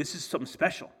through this is something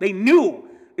special. They knew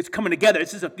it's coming together.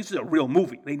 This is a real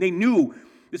movie. They knew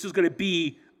this was going to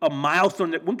be a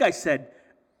milestone. One guy said,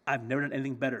 "I've never done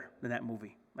anything better than that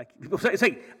movie." Like it's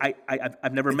like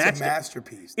I've never matched it. It's a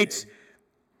masterpiece. It's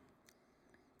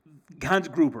Hans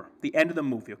Gruber, the end of the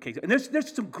movie. Okay, and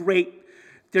there's some great.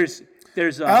 There's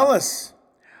Ellis,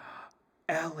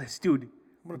 dude.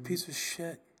 What a piece of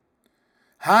shit.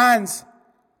 Hans,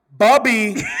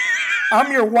 Bubby,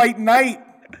 I'm your white knight.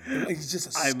 He's just a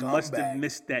scumbag. I must have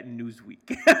missed that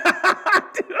Newsweek.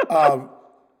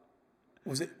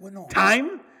 Was it? Well, no.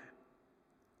 Time?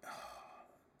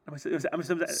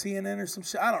 CNN or some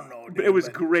shit. I don't know, dude. But it was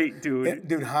great, dude.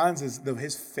 Dude, Hans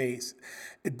his face.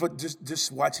 But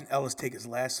just watching Ellis take his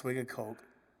last swig of Coke.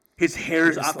 His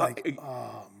hair's up. Like,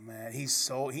 oh man, he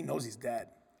knows he's dead.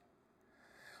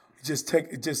 Just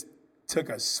took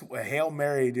a Hail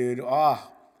Mary, dude.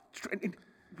 Oh.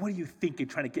 What are you thinking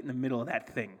trying to get in the middle of that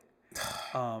thing?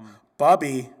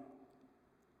 Bobby.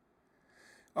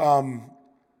 Do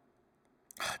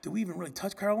we even really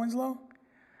touch Carl Winslow?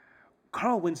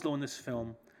 Carl Winslow in this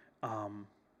film,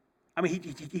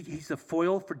 he's a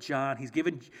foil for John. He's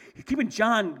keeping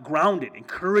John grounded,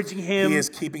 encouraging him. He is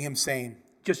keeping him sane.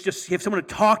 Just have someone to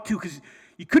talk to, because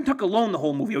you couldn't talk alone the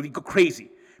whole movie, or you'd go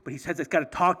crazy. But he says he's got to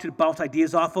talk to bounce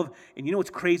ideas off of. And you know what's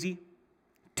crazy?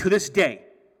 To this day,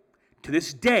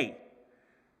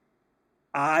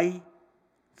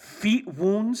 feet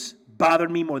wounds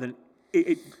bothered me more than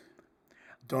it.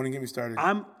 Don't even get me started.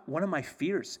 One of my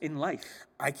fears in life.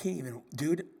 I can't even,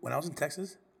 dude. When I was in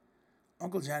Texas,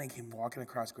 Uncle Johnny came walking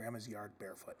across Grandma's yard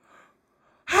barefoot.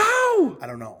 How? know? I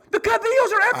don't know. The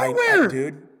Cadillos are everywhere.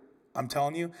 Dude, I'm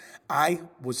telling you, I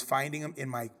was finding them in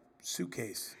my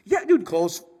suitcase. Yeah, dude.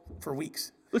 Clothes for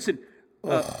weeks. Listen,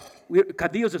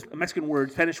 Cadillos is a Mexican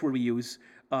word, Spanish word we use.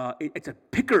 It's a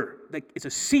picker, like it's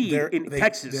a seed in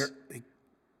Texas.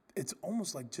 It's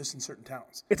almost like just in certain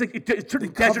towns. It's like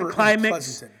certain desert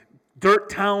climates, dirt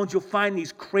towns. You'll find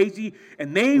these crazy,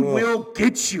 and they will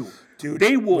get you. Dude,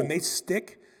 they will. When they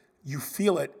stick, you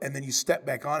feel it, and then you step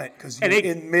back on it because you're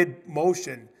in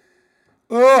mid-motion.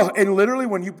 Oh, and literally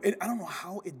I don't know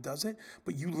how it does it,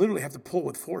 but you literally have to pull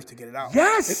with force to get it out.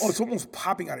 Yes. It's almost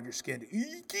popping out of your skin.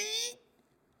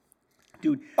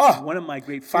 Dude, one of my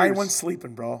great fears. Find one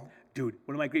sleeping, bro. Dude,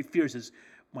 one of my great fears is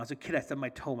when I was a kid, I stubbed my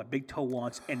big toe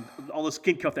once, and all the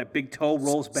skin off that big toe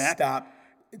rolls back.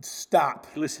 Stop.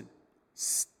 Listen.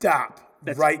 Stop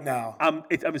right now. I'm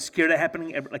scared of that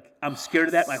happening. I'm scared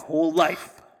of that my whole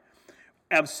life.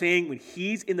 I'm saying when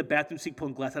he's in the bathroom sink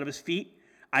pulling glass out of his feet,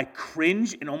 I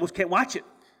cringe and almost can't watch it.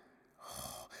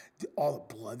 All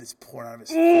the blood that's pouring out of his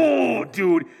feet. Oh,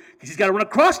 dude. Because he's got to run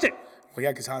across it. Well,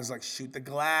 yeah, because Han's like, shoot the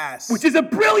glass. Which is a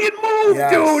brilliant move,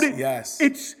 dude. Yes.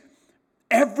 It's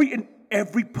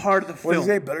every part of the film. What do you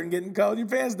say? Better than getting caught with your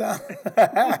pants down.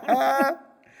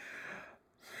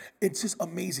 It's just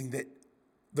amazing that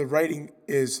the writing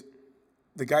is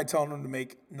the guy telling him to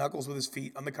make knuckles with his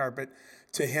feet on the carpet,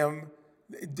 to him,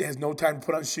 has no time to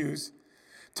put on shoes,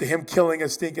 to him killing a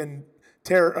stinking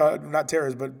not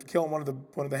terrorist, but killing one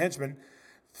of the henchmen.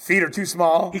 Feet are too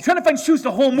small. He's trying to find shoes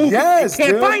the whole movie. Yes, he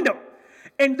can't find them.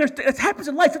 And it happens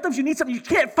in life. Sometimes you need something, you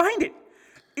can't find it.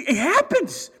 It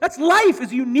happens. That's life.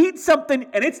 Is you need something,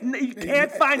 and you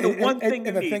can't find the one thing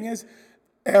you need. And the thing is,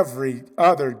 every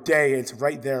other day, it's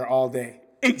right there all day.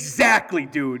 Exactly,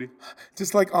 dude.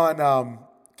 Just like on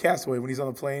Castaway, when he's on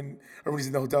the plane, or when he's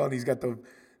in the hotel, and he's got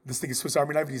this thing of Swiss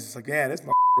Army knife, and he's just like, man, this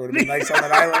would have been nice on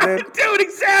that island. Dude,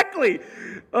 exactly.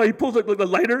 He pulls like the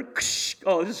lighter.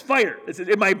 Oh, this is fire. This is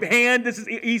in my hand. This is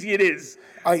easy. It is.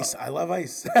 Ice. I love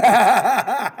ice.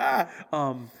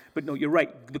 But no, you're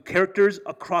right. The characters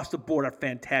across the board are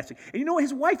fantastic. And you know what?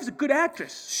 His wife is a good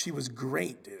actress. She was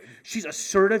great, dude. She's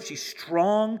assertive. She's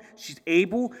strong. She's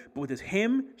able. But with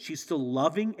him, she's still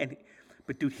loving.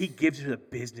 But dude, he gives her the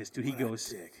business. Dude, he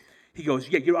goes,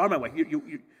 yeah, you are my wife.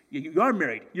 You are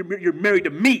married. You're married to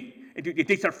me. And dude,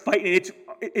 they start fighting. And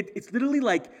it's literally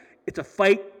like it's a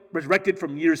fight resurrected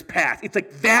from years past. It's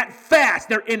like that fast.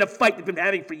 They're in a fight they've been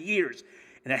having for years.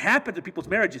 And it happens in people's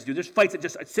marriages, dude. There's fights that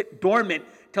just sit dormant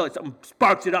until something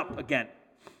sparks it up again.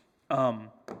 The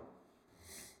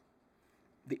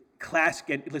classic,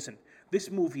 and listen,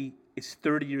 this movie is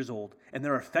 30 years old, and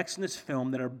there are effects in this film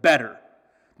that are better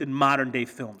than modern day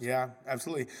films. Yeah,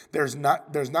 absolutely. There's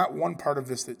not one part of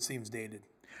this that seems dated.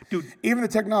 Dude. Even the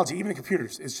technology, even the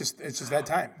computers, it's just that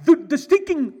time. The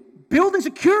stinking building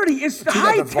security is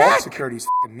high tech. The vault security is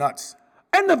fucking nuts.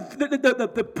 And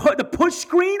the push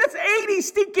screen, that's 80,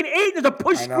 stinking 80. There's a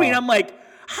push screen. I'm like,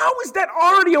 how is that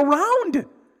already around?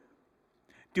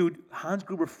 Dude, Hans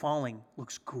Gruber falling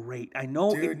looks great. I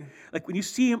know, like when you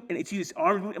see him and it's his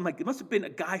arms, I'm like, it must have been a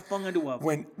guy falling into a...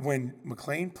 When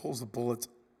McClane pulls the bullets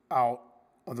out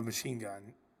of the machine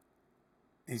gun,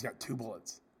 he's got 2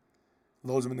 bullets,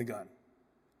 loads them in the gun.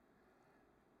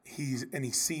 He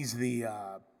sees the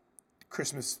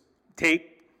Christmas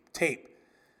tape.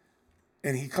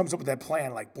 And he comes up with that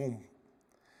plan, like, boom.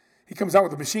 He comes out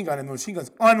with the machine gun, and the machine gun's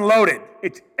unloaded.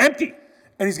 It's empty.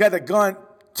 And he's got the gun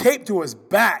taped to his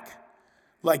back.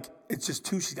 Like, it's just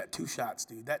she's got 2 shots,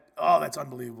 dude. That's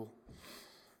unbelievable.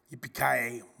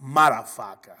 Yippee-ki-yay,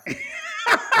 motherfucker.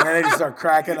 And then they just start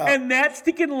cracking up. And that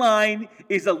sticking line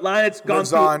is a line that's gone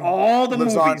through all the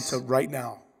movies. Lives on to right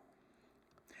now.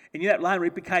 And that line,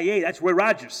 Yippee-ki-yay, that's Roy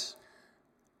Rogers.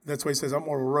 That's why he says, I'm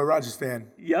more of a Roy Rogers fan.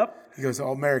 Yep. He goes,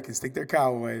 all Americans think they're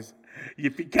cowboys.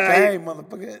 Yippee-ki-yay. Hey,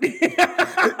 motherfucker.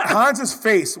 Hans's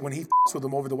face when he f***s with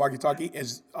him over the walkie-talkie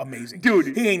is amazing.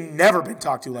 Dude. He ain't never been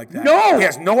talked to like that. No. He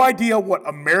has no idea what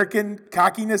American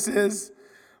cockiness is.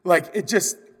 Like, it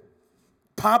just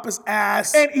pompous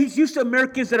ass. And he's used to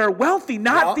Americans that are wealthy,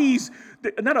 not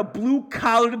not a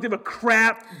blue-collar, a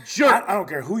crap jerk. I don't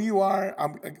care who you are.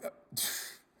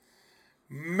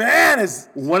 Man, is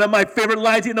one of my favorite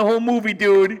lines in the whole movie,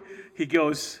 dude.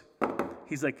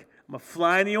 He's like, I'm a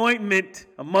fly in the ointment,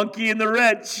 a monkey in the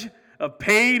wrench, a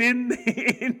pain in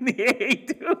the A,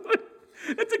 dude.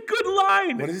 That's a good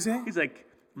line. What does he say? He's like,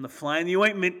 I'm the fly in the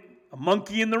ointment, a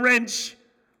monkey in the wrench,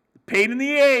 a pain in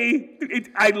the A.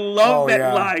 I love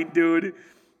that line, dude.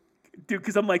 Dude,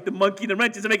 because I'm like, the monkey in the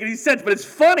wrench doesn't make any sense, but it's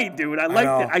funny, dude. I like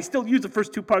that. I still use the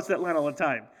first 2 parts of that line all the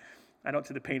time. I don't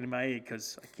say the pain in my A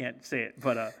because I can't say it,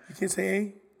 but... you can't say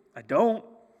A? I don't.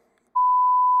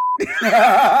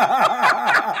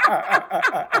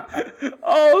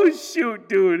 Oh shoot,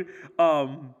 dude.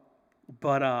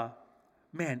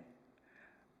 Man,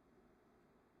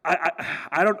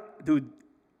 I don't, dude.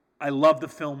 I love the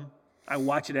film. I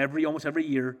watch it almost every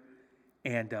year,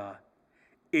 and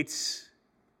it's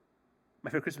my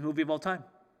favorite Christmas movie of all time.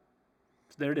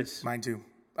 So there it is. Mine too.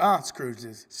 Scrooge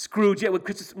is. Scrooge, yeah, with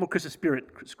more Christmas spirit,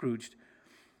 Scrooged.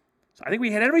 So I think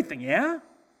we had everything, yeah?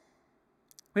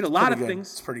 We had a lot of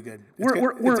things. It's pretty good.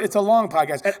 It's a long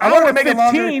podcast. At I wanted hour to make it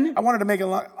longer. 15. I wanted to make it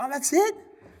long. Oh, that's it?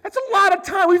 That's a lot of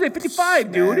time. We did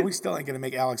 55, dude. Man, we still ain't going to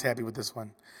make Alex happy with this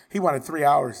one. He wanted 3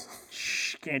 hours.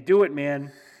 Shh, can't do it,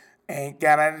 man. Ain't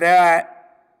gonna do it.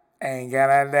 Ain't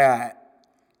gonna do it.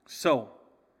 So,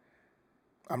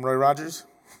 I'm Roy Rogers.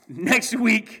 Next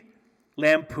week,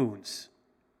 Lampoons.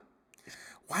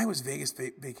 Why was Vegas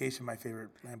Vacation my favorite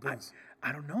Lampoons?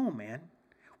 I don't know, man.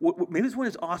 Maybe this one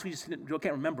is awesome. We just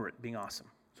can't remember it being awesome.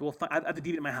 So we'll find. I have the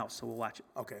DVD at my house, so we'll watch it.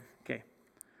 Okay. Okay.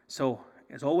 So,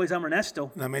 as always, I'm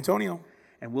Ernesto. And I'm Antonio.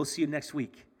 And we'll see you next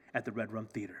week at the Red Rum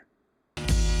Theater.